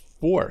tremendous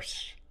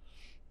force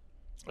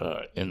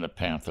in the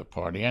Panther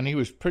Party. And he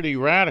was pretty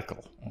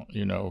radical,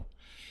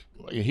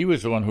 He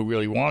was the one who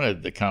really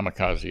wanted the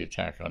kamikaze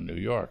attack on New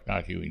York,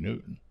 not Huey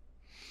Newton.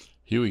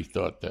 Huey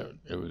thought that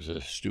it was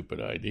a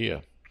stupid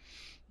idea.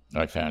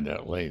 I found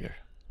out later.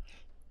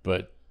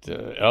 But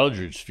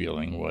Eldridge's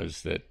feeling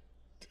was that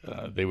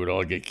they would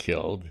all get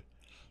killed,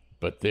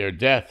 but their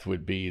death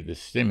would be the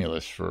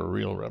stimulus for a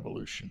real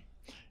revolution.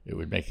 It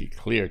would make it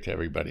clear to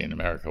everybody in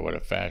America what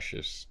a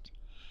fascist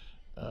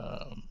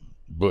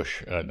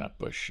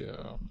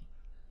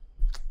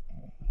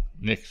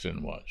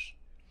Nixon was.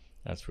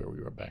 That's where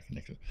we were back in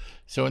Nixon.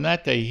 So in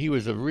that day, he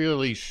was a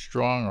really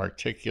strong,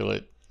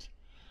 articulate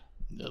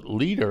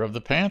leader of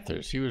the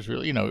Panthers. He was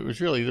really, it was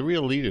really, the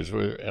real leaders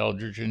were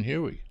Eldridge and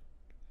Huey.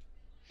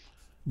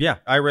 Yeah,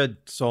 I read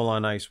Soul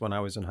on Ice when I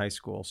was in high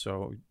school,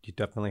 so he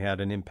definitely had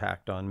an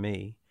impact on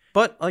me.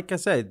 But like I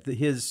said,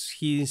 he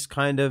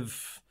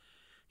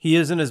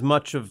isn't as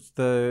much of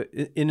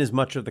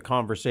the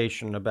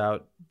conversation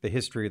about the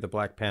history of the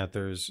Black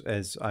Panthers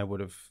as I would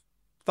have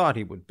thought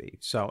he would be.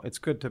 So it's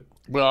good to...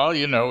 Well,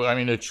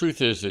 the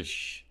truth is that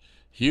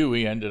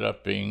Huey ended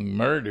up being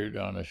murdered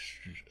on a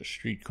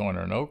street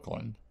corner in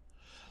Oakland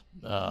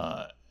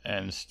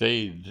and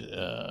stayed,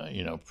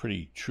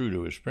 pretty true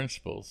to his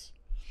principles.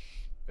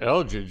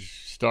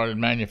 Eldridge started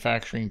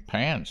manufacturing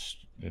pants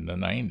in the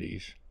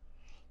 90s.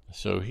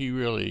 So he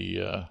really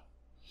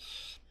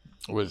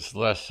was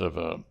less of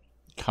a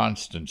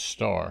constant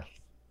star.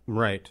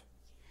 Right.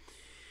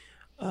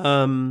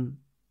 And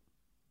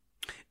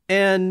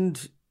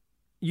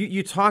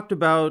you talked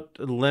about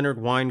Leonard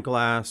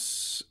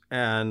Weinglass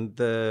and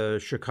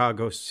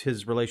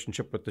his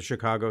relationship with the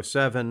Chicago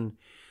 7.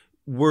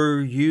 Were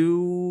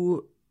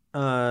you,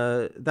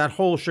 that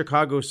whole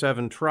Chicago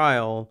 7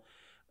 trial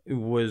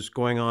was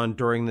going on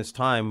during this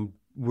time?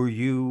 Were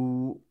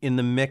you in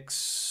the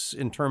mix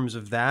in terms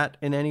of that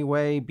in any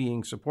way,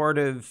 being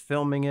supportive,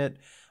 filming it?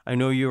 I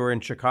know you were in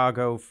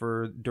Chicago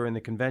during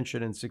the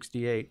convention in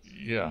 '68.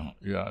 Yeah,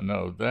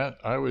 no, that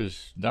I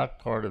was not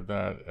part of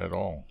that at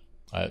all.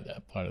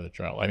 That part of the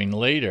trial.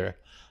 Later,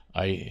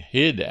 I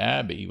hid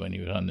Abby when he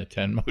was on the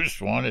 10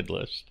 most wanted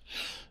list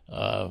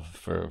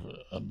for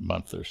a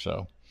month or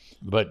so.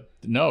 But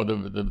no,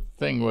 the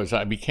thing was,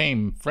 I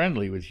became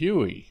friendly with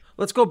Huey.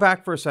 Let's go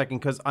back for a second,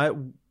 because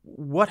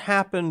what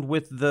happened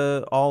with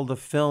all the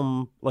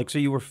film? Like, so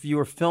you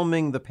were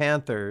filming the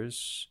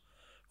Panthers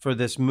for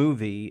this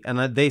movie, and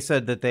they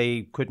said that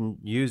they couldn't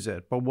use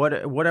it. But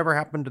whatever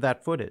happened to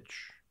that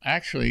footage?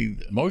 Actually,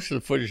 most of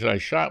the footage that I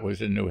shot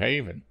was in New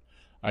Haven.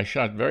 I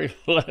shot very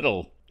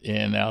little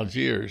in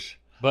Algiers,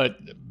 but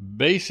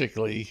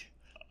basically,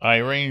 I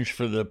arranged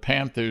for the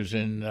Panthers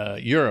in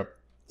Europe.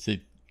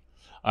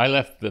 I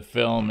left the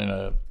film in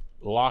a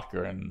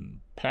locker in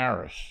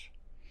Paris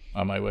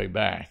on my way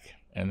back,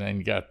 and then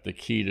got the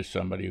key to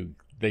somebody who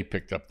they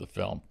picked up the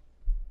film.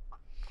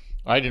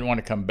 I didn't want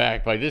to come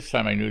back. By this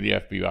time, I knew the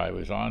FBI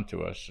was on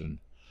to us, and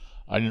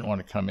I didn't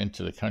want to come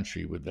into the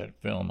country with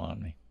that film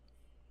on me.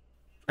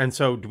 And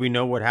so, do we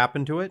know what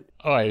happened to it?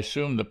 Oh, I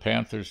assume the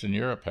Panthers in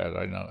Europe had.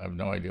 I have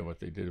no idea what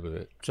they did with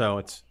it. So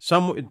it's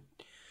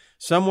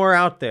somewhere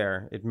out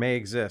there. It may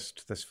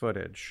exist, this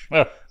footage.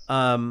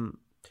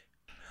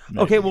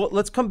 Okay, well,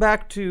 let's come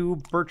back to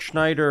Bert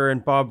Schneider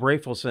and Bob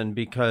Rafelson,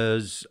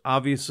 because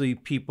obviously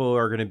people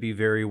are going to be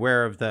very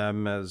aware of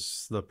them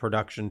as the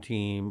production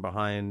team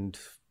behind,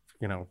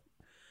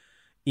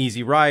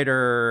 Easy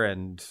Rider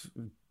and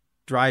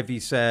Drive, he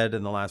said,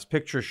 and The Last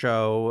Picture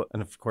Show,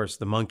 and of course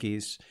the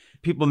Monkees.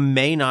 People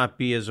may not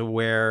be as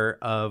aware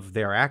of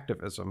their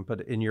activism,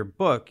 but in your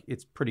book,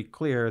 it's pretty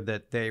clear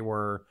that they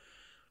were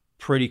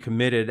pretty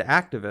committed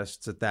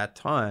activists at that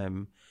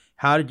time.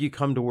 How did you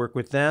come to work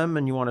with them?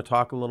 And you want to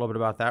talk a little bit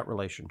about that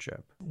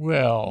relationship?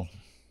 Well,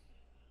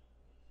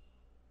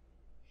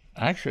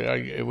 actually,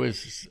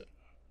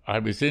 I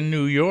was in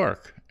New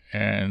York,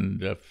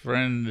 and a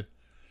friend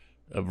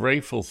of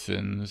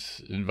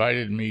Rafelson's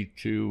invited me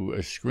to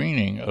a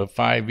screening of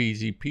 5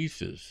 Easy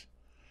Pieces.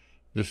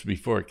 This was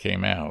before it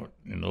came out,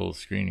 in a little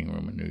screening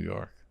room in New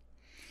York.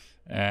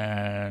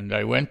 And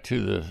I went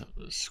to the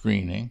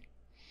screening,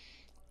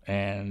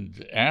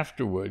 And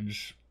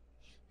afterwards,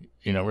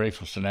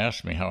 Rafelson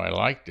asked me how I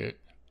liked it.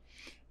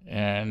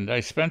 And I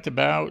spent it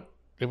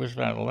was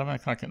about 11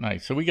 o'clock at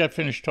night. So we got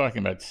finished talking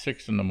about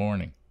 6 in the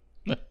morning.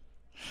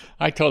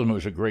 I told him it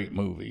was a great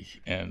movie,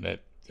 and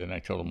I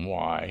told him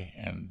why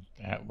and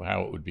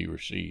how it would be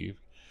received.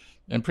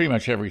 And pretty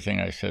much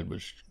everything I said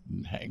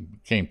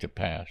came to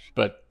pass.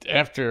 But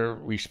after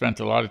we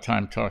spent a lot of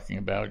time talking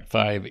about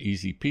 5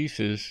 Easy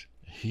Pieces,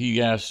 he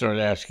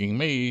started asking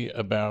me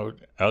about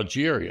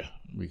Algeria,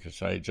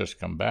 because I had just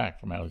come back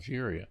from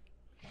Algeria.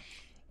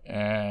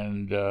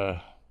 And,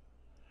 I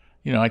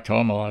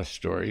told him a lot of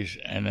stories.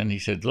 And then he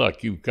said,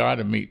 look, you've got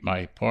to meet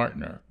my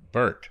partner,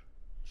 Bert.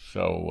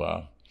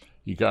 So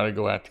you got to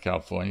go out to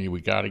California.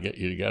 We got to get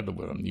you together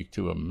with him. You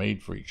two are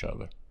made for each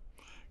other.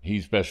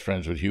 He's best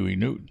friends with Huey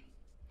Newton.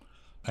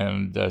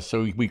 And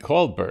so we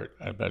called Bert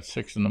at about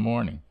 6 in the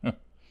morning.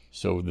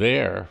 So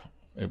there,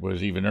 it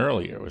was even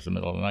earlier. It was the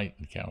middle of the night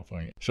in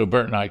California. So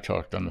Bert and I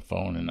talked on the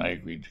phone, and I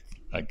agreed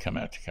I'd come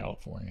out to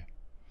California.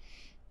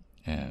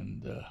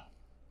 And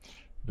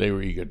they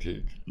were eager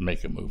to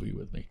make a movie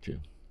with me,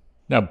 too.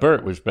 Now,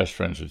 Bert was best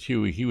friends with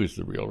Huey. He was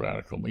the real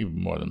radical, even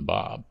more than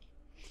Bob.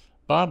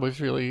 Bob was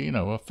really, a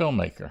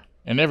filmmaker.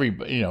 And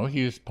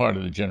he was part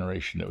of the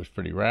generation that was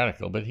pretty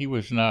radical, but he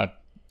was not,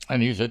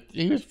 and he was a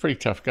pretty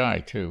tough guy,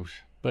 too.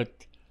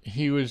 But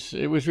it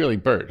was really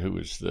Bert who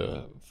was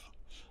the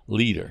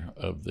leader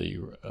of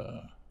the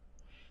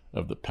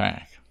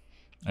pack.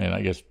 And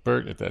I guess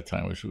Bert at that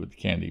time was with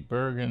Candy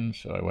Bergen,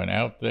 so I went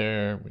out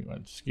there, we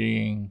went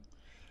skiing,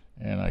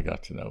 and I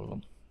got to know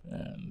them.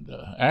 And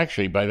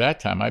actually, by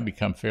that time, I'd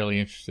become fairly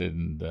interested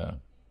in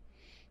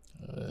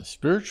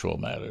spiritual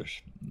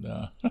matters,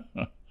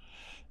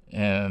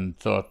 and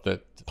thought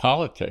that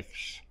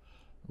politics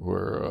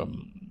were,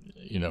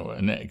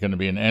 going to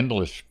be an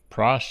endless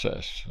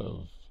process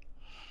of,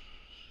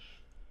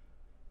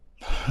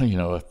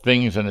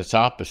 things and its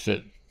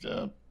opposite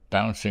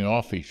bouncing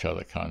off each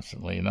other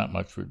constantly, and not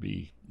much would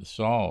be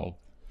solved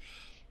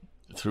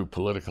through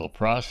political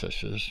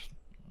processes,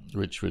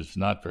 which was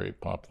not a very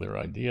popular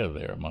idea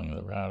there among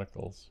the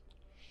radicals.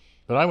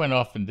 But I went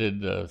off and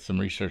did some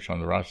research on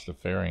the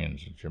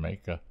Rastafarians in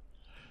Jamaica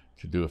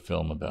to do a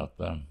film about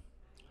them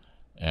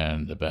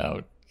and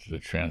about the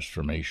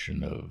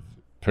transformation of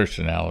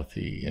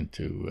personality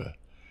into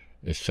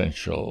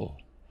essential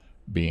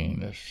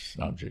beingness,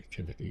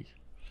 objectivity.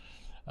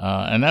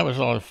 And that was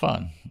a lot of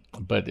fun,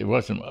 but it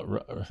wasn't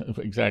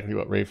exactly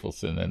what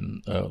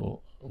Rafelson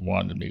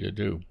wanted me to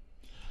do.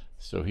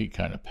 So he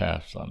kind of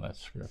passed on that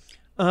script.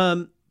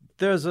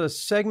 There's a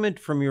segment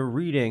from your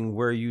reading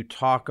where you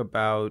talk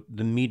about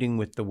the meeting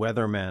with the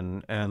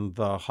Weathermen and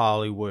the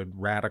Hollywood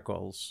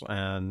radicals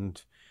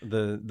and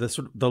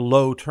the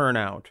low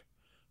turnout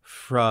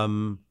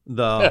from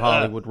the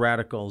Hollywood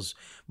radicals.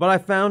 But I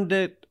found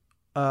it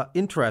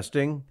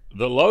interesting.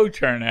 The low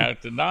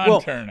turnout, the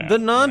non-turnout. Well, the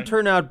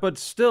non-turnout, right? But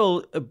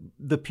still,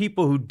 the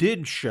people who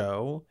did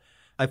show,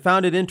 I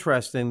found it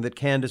interesting that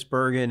Candice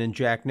Bergen and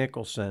Jack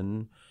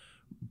Nicholson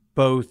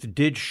both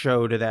did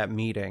show to that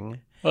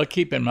meeting. Well,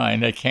 keep in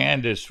mind that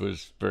Candice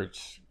was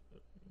Bert's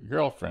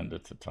girlfriend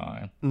at the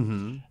time,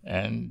 mm-hmm.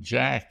 and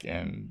Jack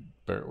and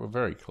Bert were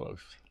very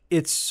close.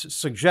 It's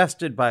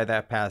suggested by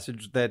that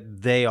passage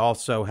that they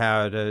also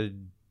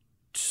had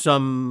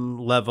some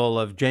level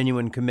of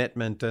genuine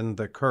commitment and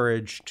the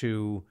courage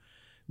to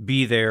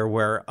be there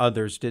where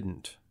others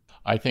didn't.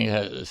 I think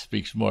it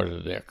speaks more to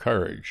their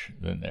courage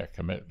than their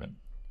commitment.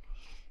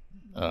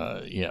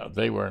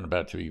 They weren't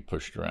about to be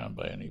pushed around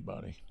by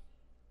anybody.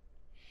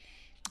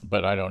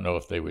 But I don't know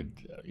if they would,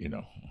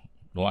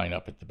 line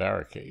up at the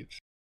barricades.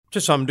 To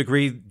some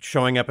degree,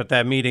 showing up at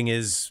that meeting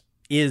is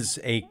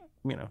a,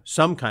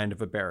 some kind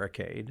of a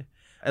barricade,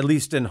 at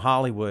least in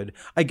Hollywood.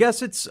 I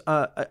guess it's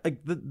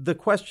the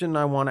question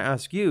I want to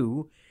ask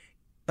you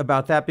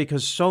about that,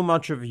 because so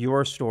much of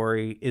your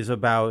story is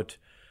about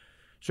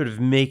sort of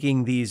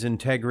making these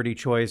integrity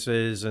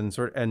choices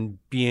and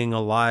being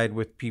allied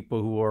with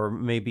people who are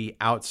maybe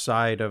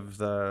outside of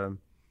the,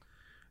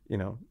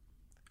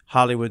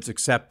 Hollywood's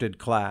accepted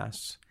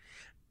class,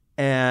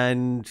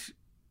 and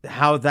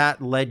how that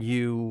led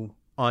you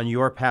on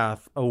your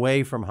path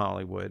away from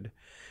Hollywood.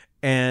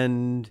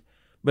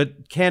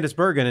 But Candice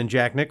Bergen and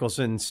Jack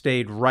Nicholson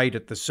stayed right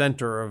at the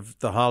center of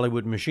the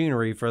Hollywood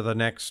machinery for the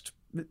next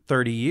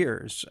 30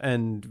 years,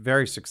 and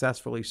very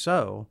successfully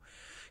so.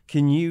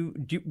 Can you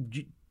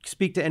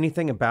speak to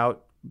anything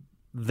about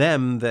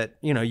them that,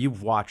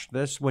 you've watched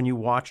this, when you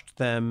watched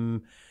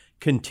them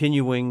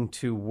continuing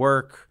to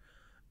work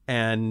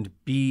and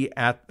be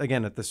at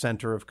the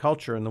center of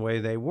culture in the way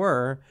they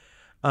were?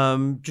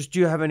 Do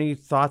you have any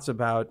thoughts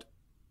about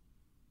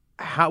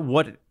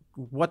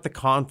what the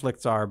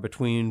conflicts are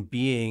between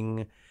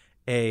being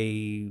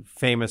a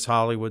famous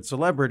Hollywood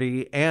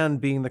celebrity and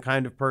being the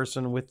kind of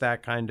person with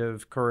that kind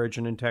of courage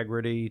and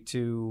integrity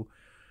to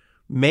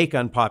make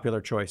unpopular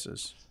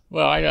choices?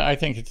 Well, I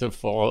think it's a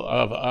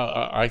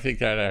I think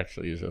that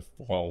actually is a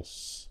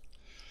false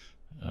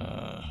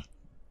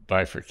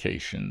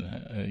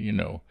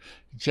bifurcation.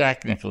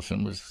 Jack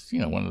Nicholson was,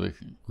 one of the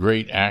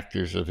great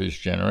actors of his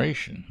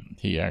generation.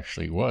 He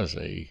actually was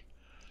a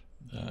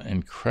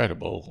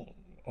incredible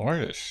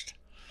artist,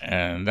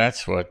 and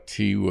that's what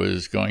he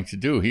was going to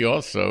do. He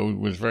also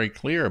was very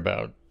clear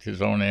about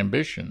his own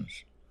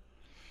ambitions.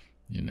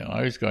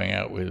 I was going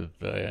out with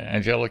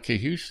Angelica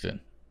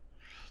Houston,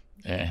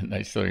 and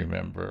I still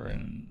remember.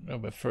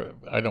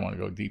 I don't want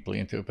to go deeply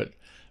into it, but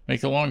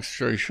make a long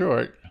story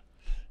short,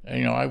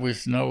 I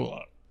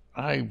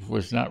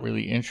was not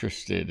really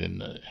interested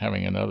in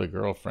having another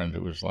girlfriend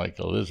who was like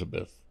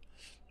Elizabeth,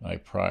 my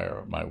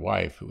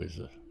wife, who was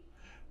a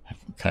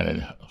kind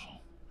of,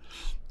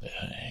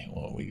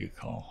 what would you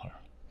call her?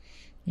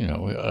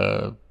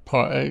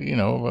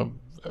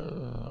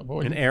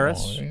 An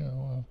heiress?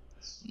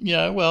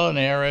 Yeah, well, an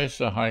heiress,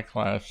 a high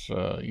class,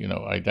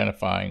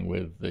 identifying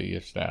with the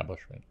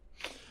establishment.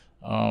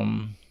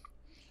 And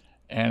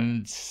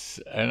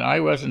I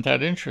wasn't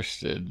that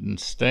interested in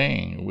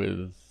staying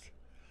with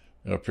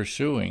or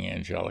pursuing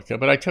Angelica,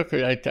 but I took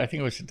her. I think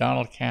it was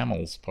Donald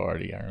Camel's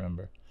party, I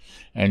remember,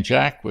 and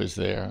Jack was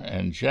there.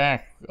 And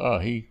Jack,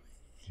 he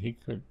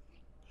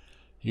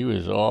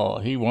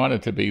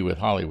wanted to be with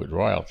Hollywood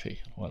royalty.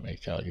 Let me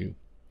tell you,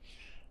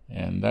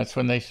 and that's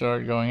when they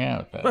started going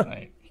out that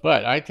night.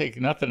 But I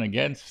take nothing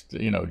against,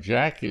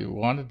 Jack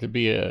wanted to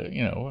be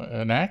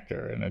an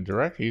actor and a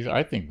director.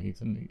 I think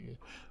he's one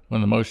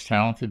of the most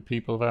talented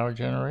people of our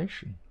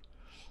generation.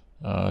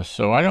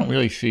 So I don't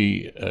really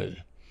see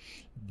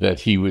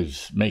that he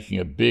was making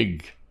a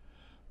big,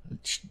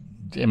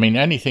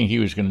 anything he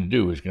was going to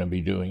do was going to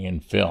be doing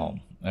in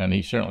film. And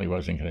he certainly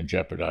wasn't going to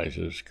jeopardize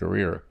his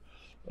career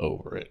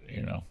over it,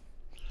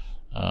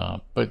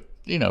 But,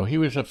 he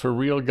was a for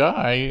real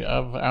guy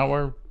of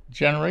our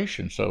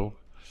generation. So,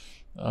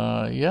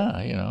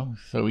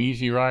 so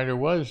Easy Rider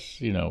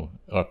was,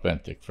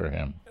 authentic for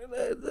him.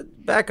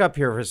 Back up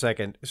here for a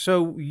second.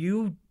 So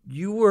you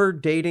were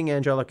dating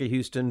Angelica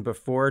Houston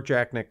before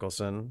Jack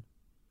Nicholson,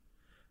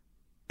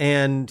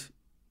 and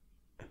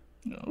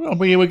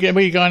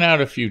we gone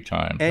out a few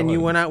times. And you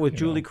went out with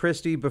Julie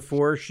Christie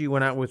before she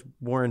went out with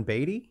Warren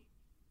Beatty?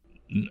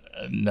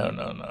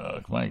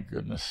 No. My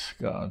goodness,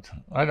 God,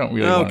 I don't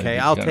really. Okay,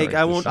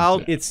 I won't.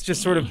 It's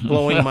just sort of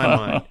blowing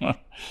my mind.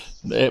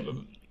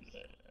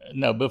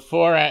 No,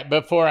 before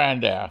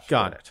and after.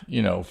 Got it.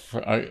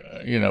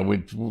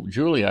 With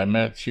Julie, I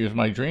met. She was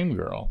my dream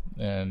girl,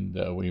 and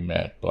we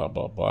met. Blah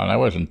blah blah. And I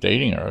wasn't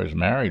dating her; I was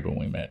married when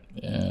we met.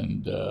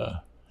 And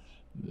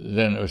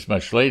then it was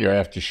much later,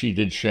 after she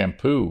did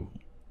Shampoo,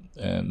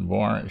 and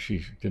Warren.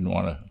 She didn't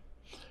want to.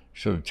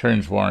 Sort of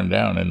turns Warren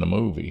down in the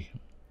movie,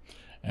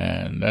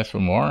 and that's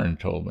when Warren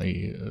told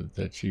me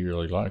that she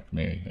really liked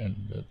me,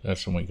 and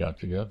that's when we got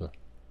together.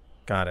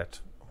 Got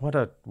it. What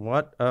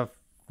a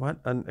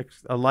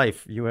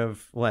life you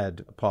have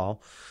led,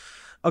 Paul.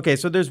 Okay,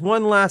 so there's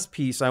one last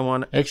piece I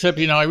want. Except,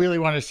 I really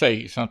want to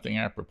say something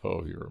apropos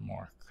of your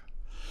remark,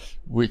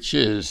 which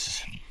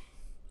is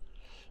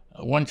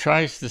one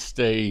tries to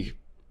stay,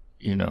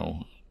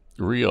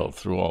 real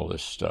through all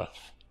this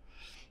stuff.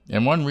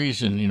 And one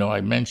reason,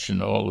 I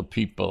mention all the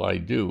people I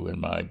do in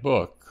my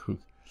book who,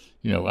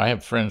 I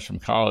have friends from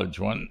college.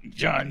 One,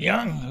 John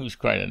Young, who's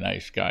quite a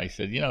nice guy,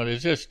 said,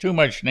 there's just too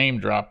much name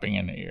dropping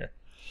in here.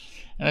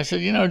 And I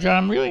said, John,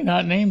 I'm really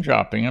not name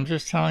dropping. I'm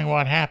just telling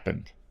what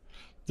happened.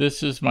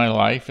 This is my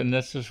life, and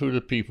this is who the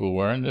people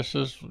were, and this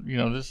is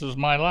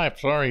my life.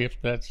 Sorry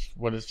if that's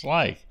what it's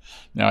like.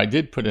 Now, I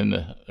did put in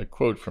a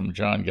quote from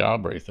John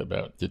Galbraith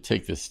about to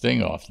take the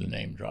sting off the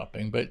name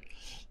dropping, but,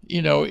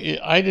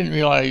 I didn't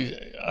realize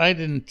I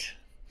didn't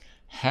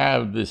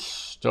have this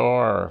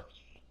star.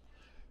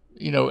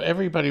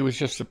 Everybody was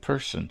just a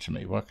person to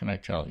me. What can I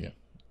tell you?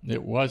 There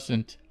was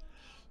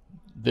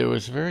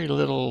very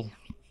little.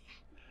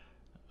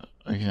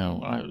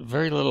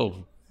 Very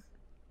little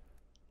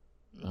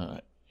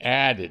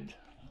added.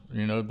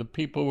 The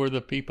people were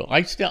the people.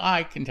 I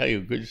can tell you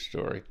a good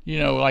story.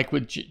 Like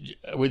with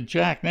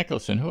Jack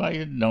Nicholson, who I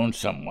had known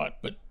somewhat,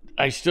 but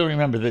I still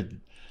remember the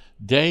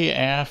day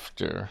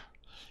after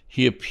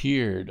he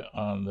appeared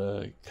on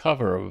the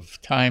cover of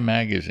Time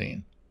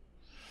magazine.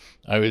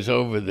 I was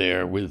over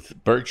there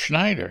with Bert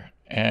Schneider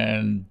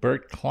and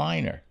Bert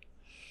Kleiner,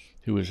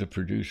 who was a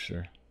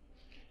producer,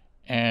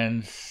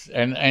 and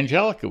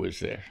Angelica was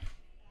there.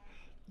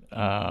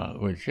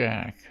 With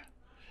Jack,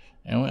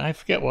 and I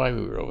forget why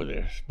we were over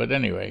there, but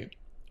anyway,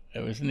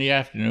 it was in the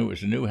afternoon. It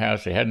was a new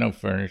house. They had no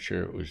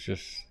furniture. It was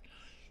just,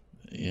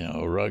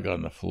 a rug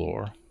on the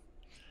floor,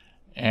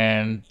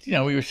 and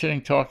we were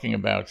sitting talking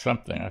about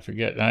something I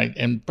forget.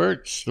 And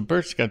the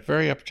Berts got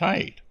very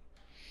uptight,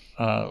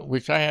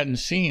 which I hadn't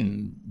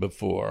seen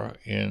before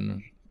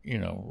in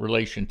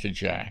relation to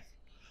Jack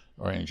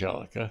or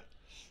Angelica.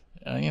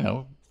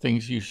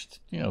 Things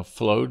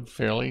flowed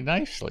fairly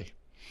nicely.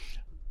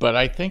 But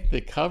I think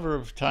the cover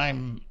of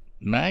Time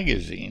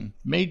magazine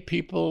made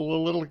people a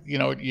little,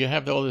 you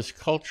have all this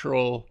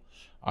cultural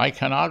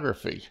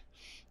iconography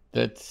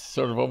that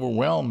sort of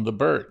overwhelmed the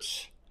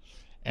Berts.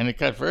 And it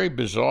got very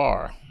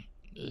bizarre.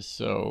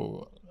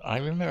 So I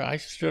remember I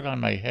stood on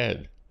my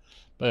head,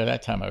 but at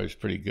that time I was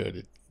pretty good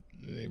at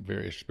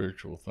various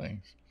spiritual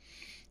things.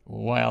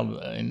 While,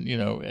 and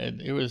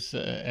it was,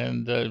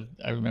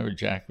 I remember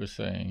Jack was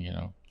saying,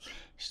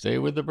 stay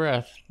with the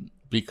breath,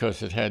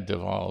 because it had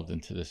devolved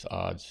into this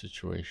odd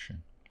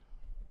situation.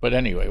 But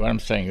anyway, what I'm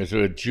saying is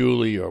with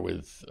Julie or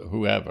with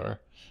whoever,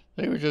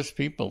 they were just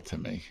people to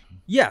me.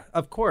 Yeah,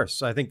 of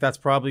course. I think that's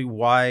probably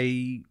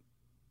why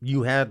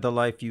you had the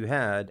life you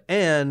had.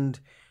 And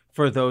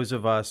for those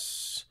of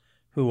us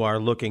who are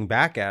looking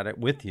back at it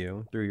with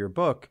you through your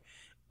book,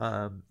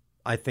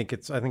 I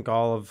think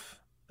all of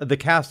the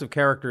cast of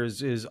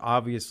characters is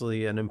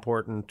obviously an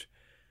important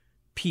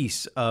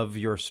piece of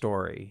your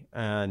story.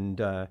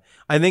 And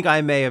I think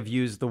I may have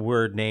used the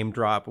word name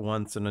drop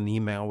once in an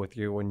email with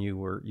you when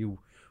you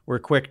were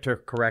quick to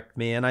correct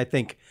me. And I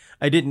think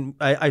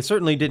I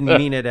certainly didn't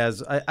mean it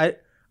as, I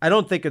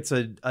don't think it's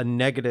a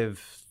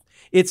negative.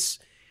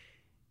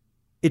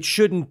 It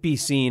shouldn't be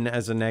seen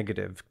as a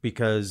negative,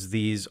 because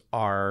these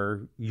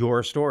are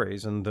your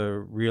stories and the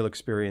real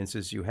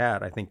experiences you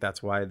had. I think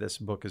that's why this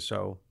book is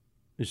so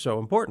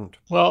important.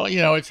 Well,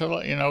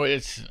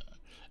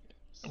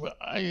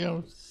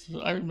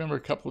 I remember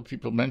a couple of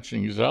people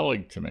mentioning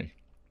Zelig to me,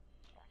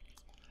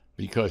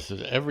 because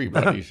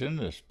everybody's in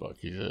this book.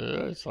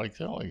 It's like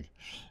Zelig.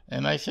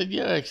 And I said,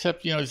 yeah,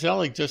 except,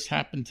 Zelig just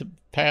happened to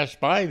pass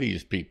by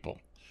these people.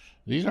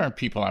 These aren't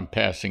people I'm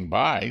passing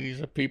by.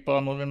 These are people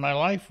I'm living my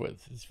life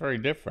with. It's very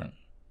different.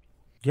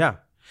 Yeah.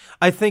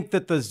 I think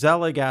that the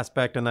Zelig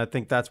aspect, and I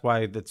think that's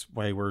why this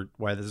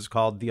is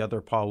called The Other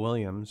Paul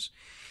Williams,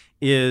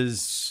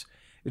 is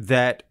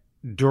that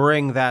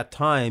during that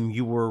time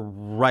you were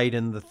right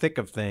in the thick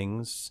of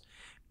things,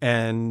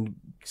 and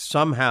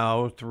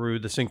somehow through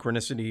the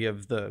synchronicity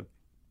of the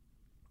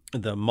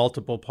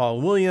multiple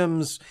Paul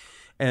Williams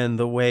and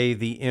the way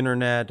the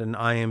internet and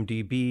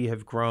IMDb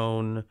have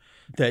grown,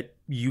 that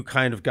you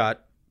kind of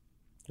got,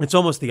 it's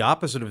almost the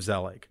opposite of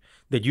Zelig,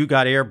 that you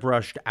got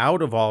airbrushed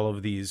out of all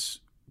of these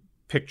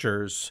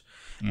pictures,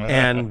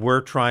 and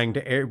we're trying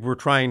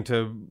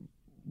to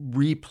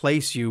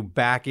replace you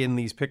back in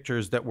these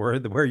pictures that were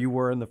where you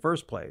were in the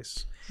first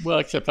place. Well,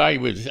 except I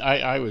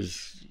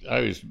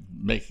was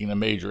making a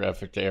major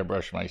effort to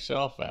airbrush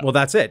myself out. Well,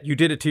 that's it. You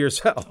did it to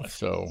yourself.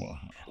 So,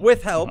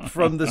 with help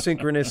from the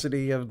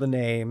synchronicity of the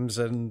names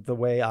and the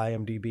way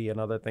IMDb and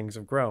other things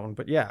have grown.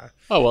 But yeah.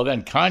 Oh, well,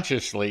 then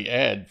consciously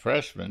Ed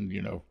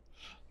Pressman,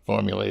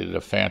 formulated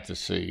a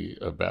fantasy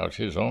about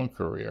his own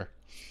career,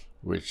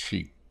 which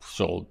he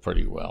sold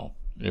pretty well.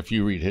 If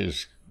you read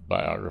his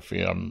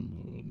biography,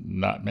 I'm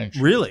not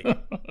mentioned. Really?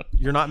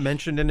 You're not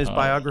mentioned in his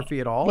biography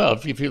at all? Well,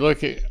 if you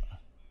look at,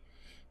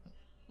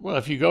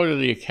 if you go to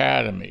the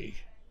Academy,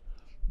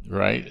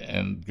 right,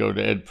 and go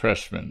to Ed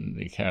Pressman,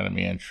 the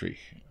Academy entry,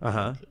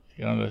 on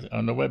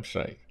the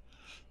website,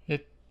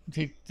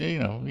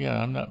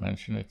 I'm not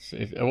mentioned.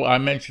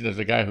 I'm mentioned as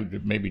a guy who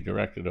maybe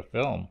directed a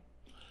film,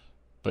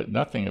 but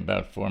nothing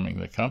about forming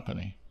the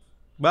company.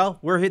 Well,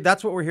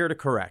 that's what we're here to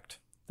correct.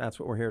 That's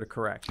what we're here to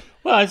correct.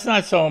 Well, it's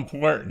not so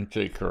important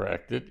to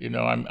correct it.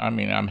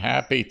 I'm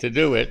happy to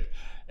do it,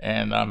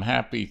 and I'm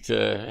happy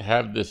to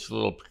have this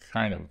little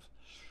kind of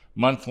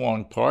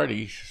month-long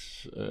party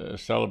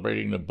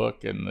celebrating the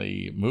book and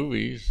the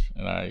movies,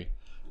 and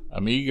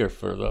I'm eager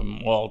for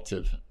them all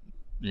to,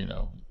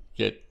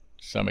 get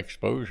some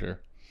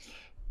exposure.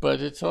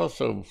 But it's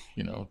also,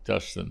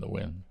 dust in the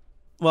wind.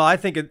 Well, I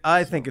think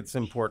it's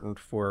important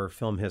for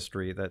film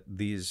history that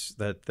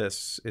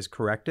this is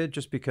corrected,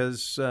 just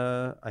because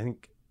I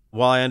think,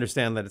 while I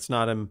understand that it's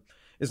not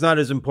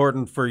as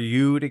important for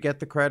you to get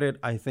the credit,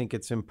 I think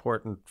it's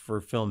important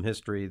for film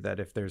history that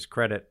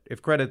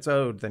if credit's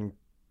owed, then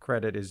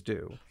credit is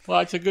due. Well,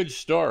 it's a good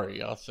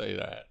story, I'll say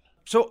that.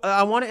 So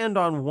I want to end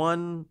on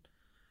one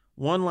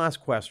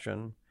last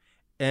question,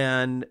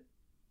 and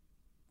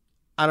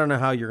I don't know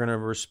how you're going to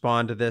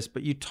respond to this,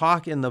 but you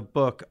talk in the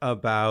book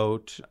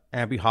about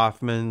Abbie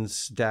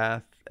Hoffman's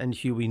death and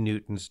Huey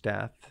Newton's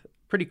death,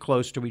 pretty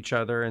close to each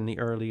other in the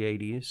early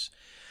 80s.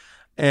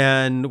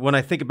 And when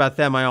I think about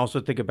them, I also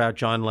think about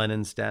John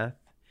Lennon's death,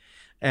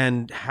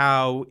 and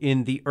how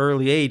in the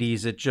early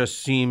 80s, it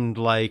just seemed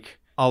like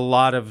a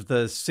lot of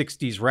the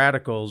 60s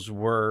radicals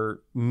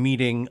were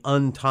meeting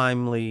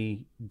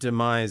untimely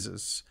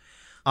demises.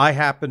 I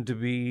happen to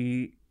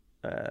be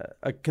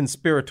a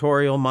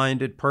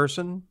conspiratorial-minded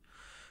person,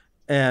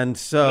 and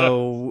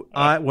so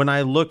when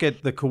I look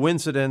at the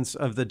coincidence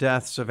of the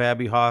deaths of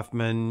Abbie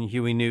Hoffman,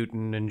 Huey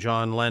Newton, and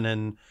John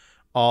Lennon,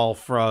 all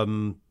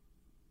from,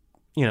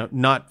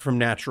 not from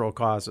natural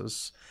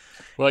causes.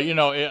 Well,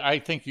 I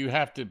think you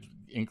have to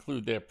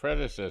include their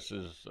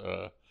predecessors,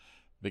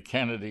 the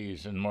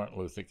Kennedys and Martin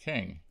Luther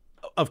King.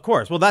 Of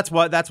course. Well, that's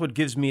what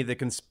gives me the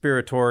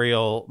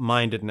conspiratorial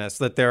mindedness,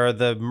 that there are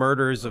the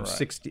murders of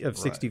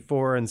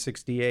 64 and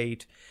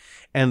 68.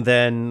 And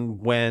then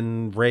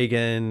when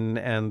Reagan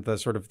and the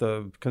sort of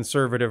the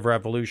conservative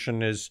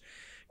revolution is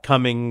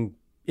coming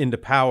into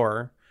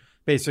power,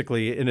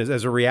 basically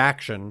as a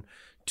reaction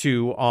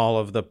to all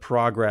of the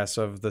progress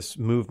of the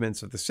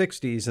movements of the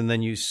 60s. And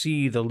then you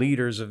see the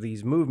leaders of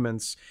these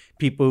movements,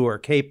 people who are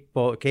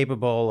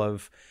capable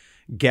of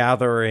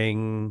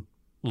gathering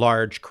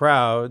large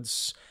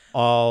crowds,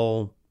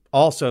 all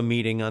also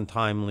meeting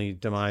untimely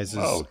demises.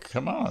 Oh,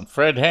 come on.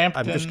 Fred Hampton.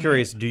 I'm just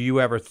curious, do you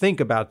ever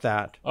think about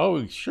that?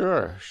 Oh,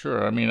 sure.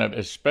 I mean,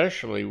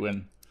 especially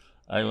when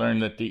I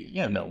learned that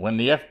when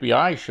the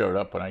FBI showed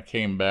up when I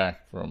came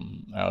back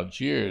from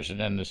Algiers, and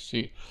then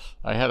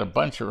I had a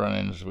bunch of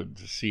run-ins with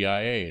the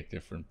CIA at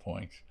different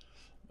points.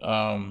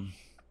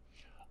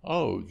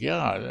 Oh,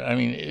 yeah. I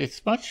mean,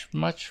 it's much,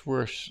 much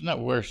worse. Not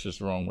worse is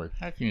the wrong word.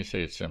 How can you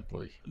say it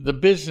simply? The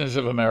business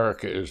of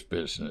America is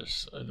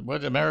business.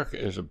 What America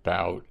is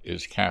about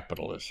is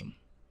capitalism.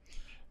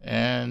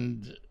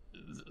 And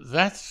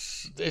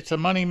it's a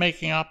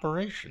money-making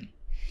operation.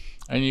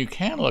 And you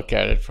can look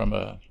at it from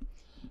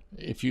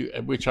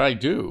which I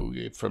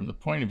do, from the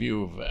point of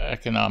view of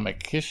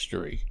economic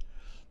history.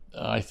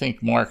 I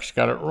think Marx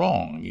got it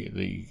wrong.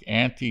 The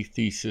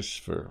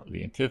antithesis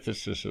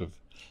of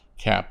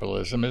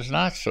capitalism is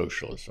not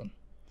socialism.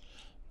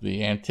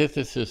 The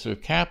antithesis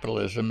of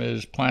capitalism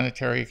is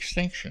planetary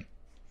extinction.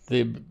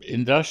 The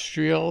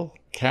industrial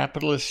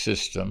capitalist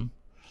system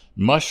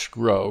must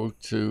grow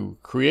to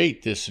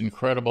create this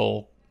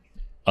incredible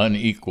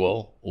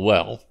unequal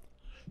wealth,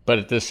 but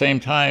at the same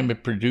time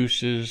it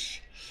produces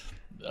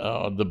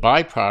the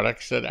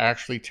byproducts that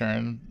actually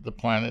turn the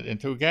planet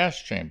into a gas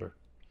chamber,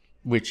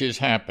 which is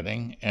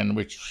happening, and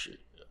which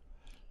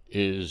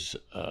is,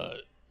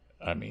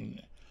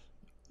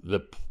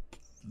 the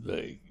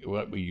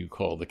what you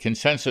call the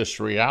consensus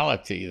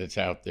reality that's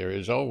out there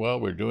is, oh, well,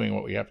 we're doing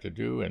what we have to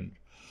do, and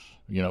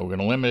we're going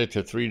to limit it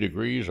to 3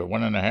 degrees or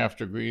 1.5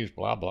 degrees,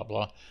 blah blah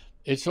blah.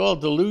 It's all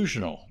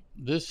delusional.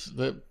 If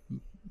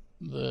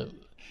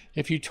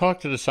you talk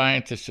to the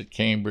scientists at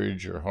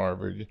Cambridge or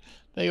Harvard,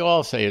 they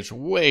all say it's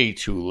way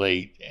too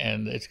late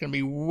and it's going to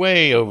be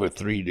way over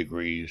 3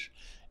 degrees,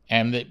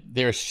 and that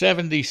there are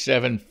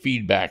 77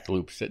 feedback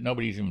loops that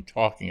nobody's even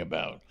talking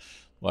about,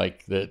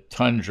 like the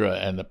tundra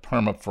and the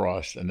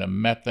permafrost and the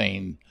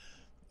methane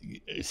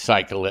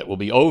cycle that will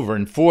be over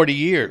in 40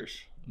 years,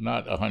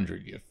 not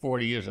 100 years.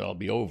 40 years that'll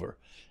be over.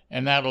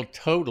 And that'll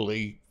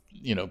totally,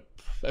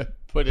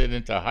 put it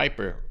into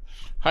hyper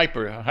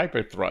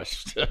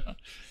thrust.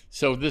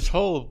 So this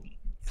whole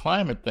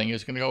climate thing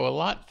is going to go a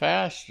lot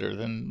faster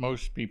than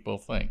most people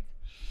think.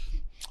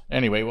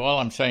 Anyway, all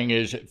I'm saying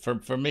is,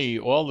 for me,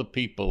 all the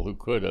people who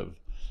could have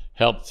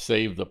helped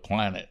save the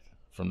planet,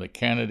 from the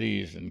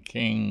Kennedys and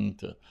King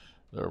to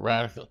the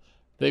radical,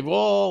 they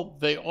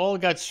all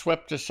got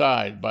swept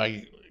aside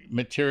by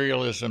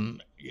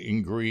materialism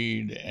and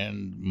greed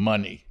and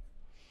money,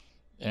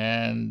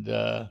 and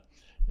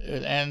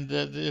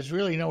there's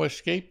really no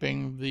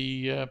escaping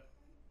the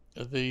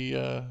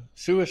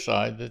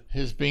suicide that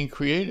is being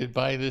created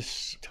by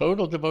this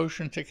total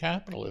devotion to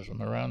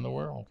capitalism around the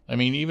world. I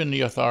mean, even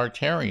the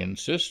authoritarian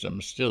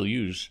systems still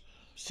use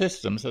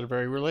systems that are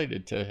very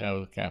related to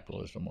how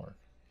capitalism works.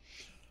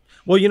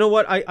 Well, you know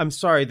what? I'm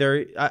sorry.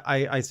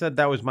 I said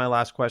that was my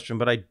last question,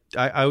 but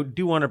I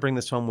do want to bring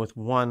this home with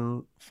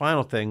one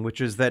final thing,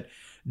 which is that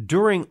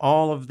during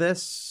all of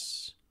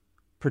this,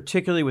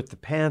 particularly with the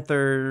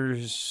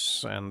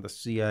Panthers and the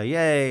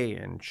CIA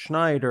and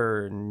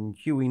Schneider and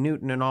Huey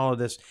Newton and all of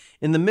this,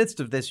 in the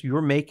midst of this,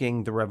 you're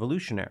making The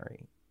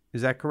Revolutionary.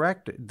 Is that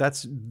correct?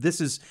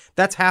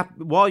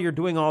 While you're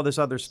doing all this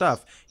other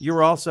stuff,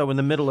 you're also in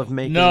the middle of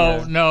making. No.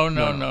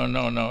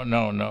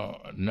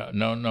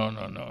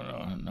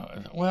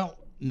 Well,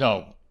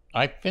 no.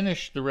 I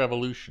finished The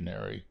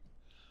Revolutionary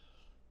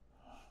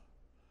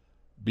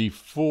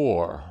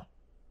before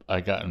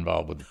I got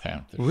involved with the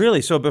Panthers.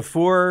 Really? So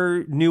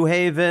before New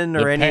Haven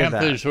or any of that?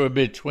 The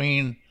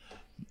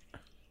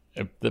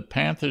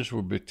Panthers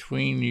were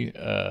between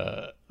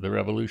the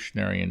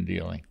Revolutionary and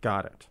Dealing.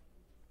 Got it.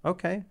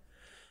 Okay.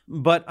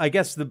 But I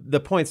guess the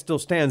point still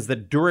stands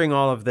that during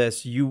all of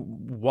this,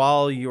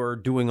 while you're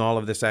doing all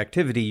of this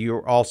activity,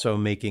 you're also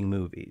making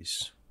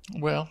movies.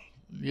 Well,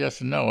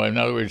 yes and no. In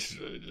other words,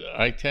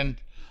 I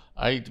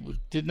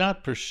did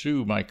not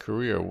pursue my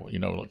career.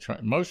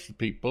 Most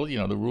people,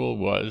 the rule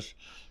was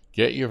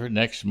get your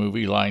next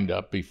movie lined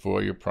up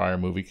before your prior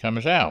movie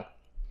comes out.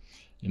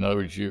 In other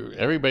words,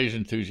 everybody's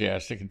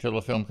enthusiastic until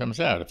the film comes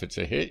out. If it's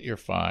a hit, you're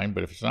fine.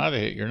 But if it's not a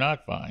hit, you're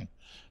not fine.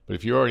 But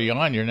if you're already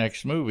on your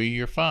next movie,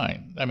 you're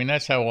fine. I mean,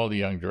 that's how all the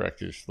young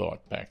directors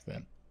thought back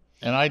then.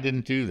 And I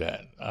didn't do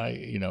that.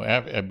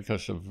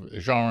 Because of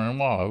Jean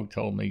Renoir, who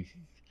told me,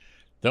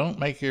 don't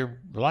make your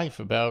life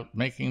about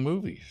making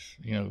movies.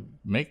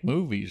 Make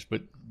movies,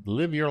 but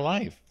live your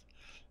life.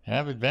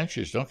 Have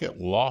adventures. Don't get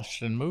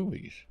lost in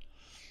movies.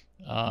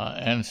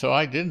 And so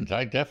I didn't.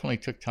 I definitely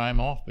took time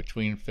off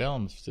between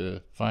films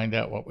to find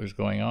out what was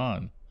going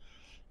on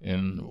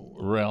in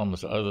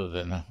realms other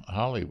than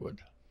Hollywood.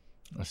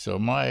 So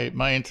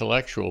my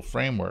intellectual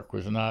framework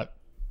was not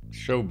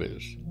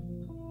showbiz.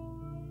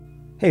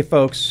 Hey,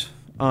 folks.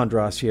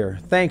 Andras here.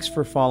 Thanks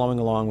for following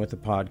along with the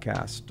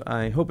podcast.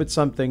 I hope it's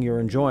something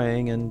you're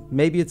enjoying, and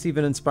maybe it's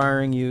even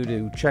inspiring you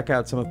to check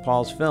out some of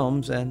Paul's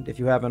films, and if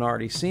you haven't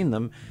already seen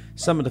them,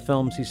 some of the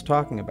films he's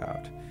talking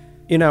about.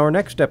 In our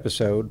next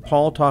episode,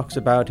 Paul talks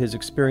about his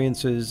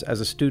experiences as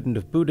a student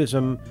of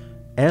Buddhism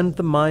and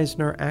the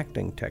Meisner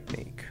acting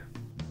technique.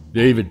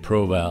 David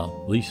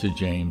Proval, Lisa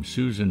James,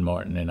 Susan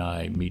Martin, and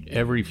I meet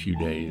every few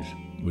days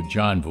with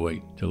John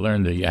Voight to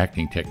learn the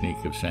acting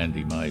technique of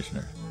Sandy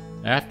Meisner.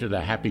 After the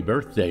happy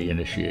birthday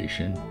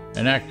initiation,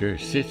 an actor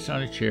sits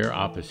on a chair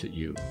opposite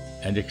you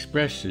and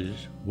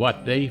expresses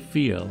what they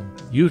feel,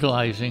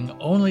 utilizing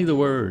only the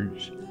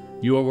words,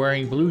 "You are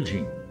wearing blue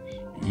jeans."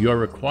 Your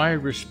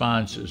required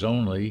response is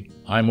only,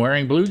 "I'm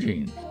wearing blue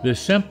jeans." The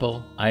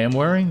simple, "I am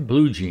wearing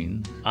blue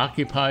jeans,"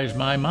 occupies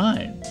my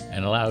mind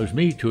and allows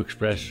me to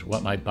express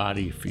what my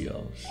body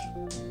feels.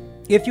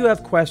 If you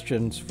have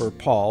questions for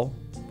Paul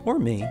or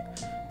me,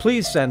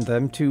 please send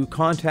them to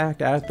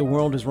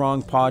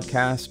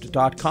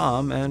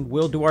contact@theworldiswrongpodcast.com, and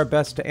we'll do our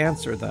best to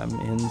answer them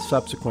in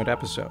subsequent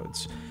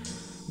episodes.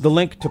 The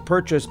link to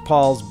purchase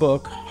Paul's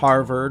book,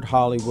 Harvard,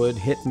 Hollywood,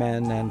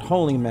 Hitmen, and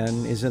Holy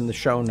Men, is in the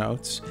show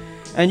notes,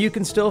 and you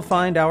can still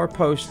find our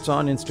posts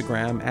on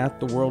Instagram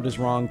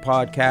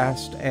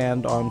 @theworldiswrongpodcast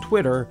and on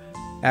Twitter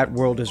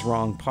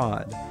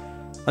 @worldiswrongpod.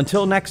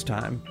 Until next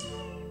time,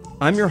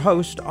 I'm your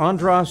host,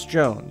 Andras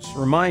Jones,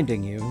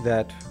 reminding you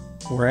that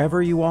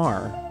wherever you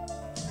are,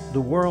 the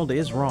world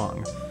is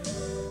wrong,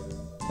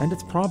 and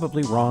it's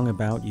probably wrong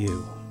about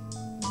you.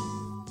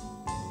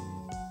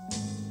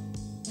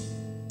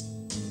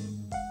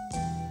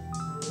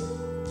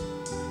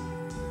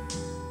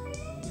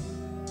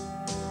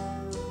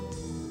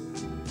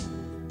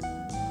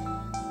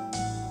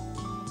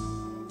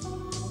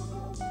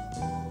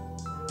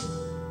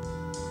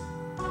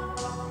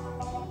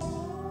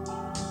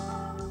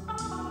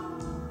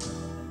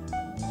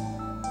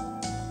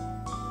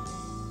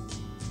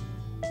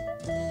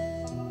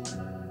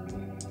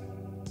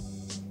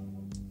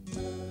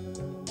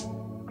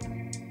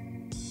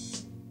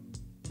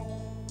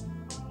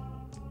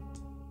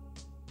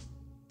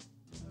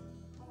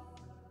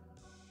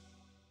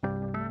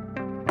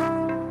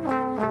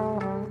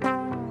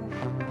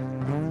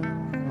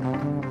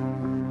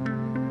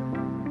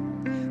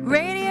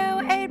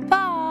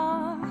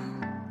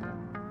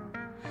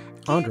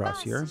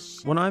 Andras here.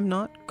 When I'm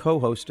not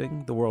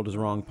co-hosting the World is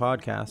Wrong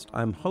podcast,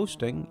 I'm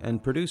hosting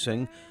and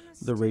producing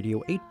the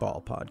Radio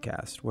 8-Ball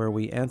podcast, where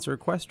we answer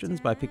questions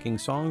by picking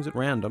songs at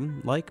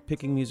random, like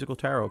picking musical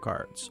tarot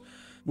cards.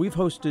 We've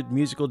hosted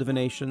musical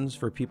divinations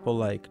for people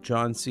like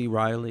John C.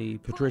 Reilly,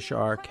 Patricia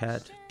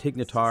Arquette, Tig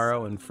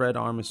Notaro, and Fred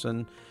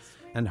Armisen,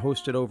 and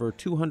hosted over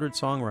 200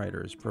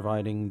 songwriters,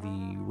 providing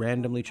the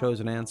randomly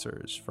chosen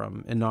answers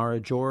from Inara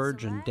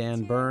George and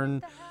Dan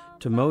Byrne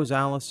to Mose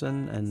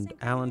Allison and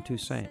Alan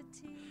Toussaint.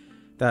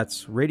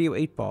 That's Radio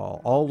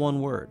 8-Ball, all one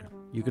word.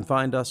 You can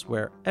find us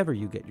wherever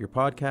you get your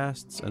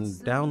podcasts and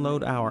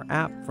download our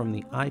app from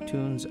the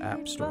iTunes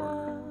App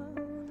Store.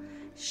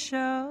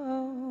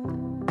 Show.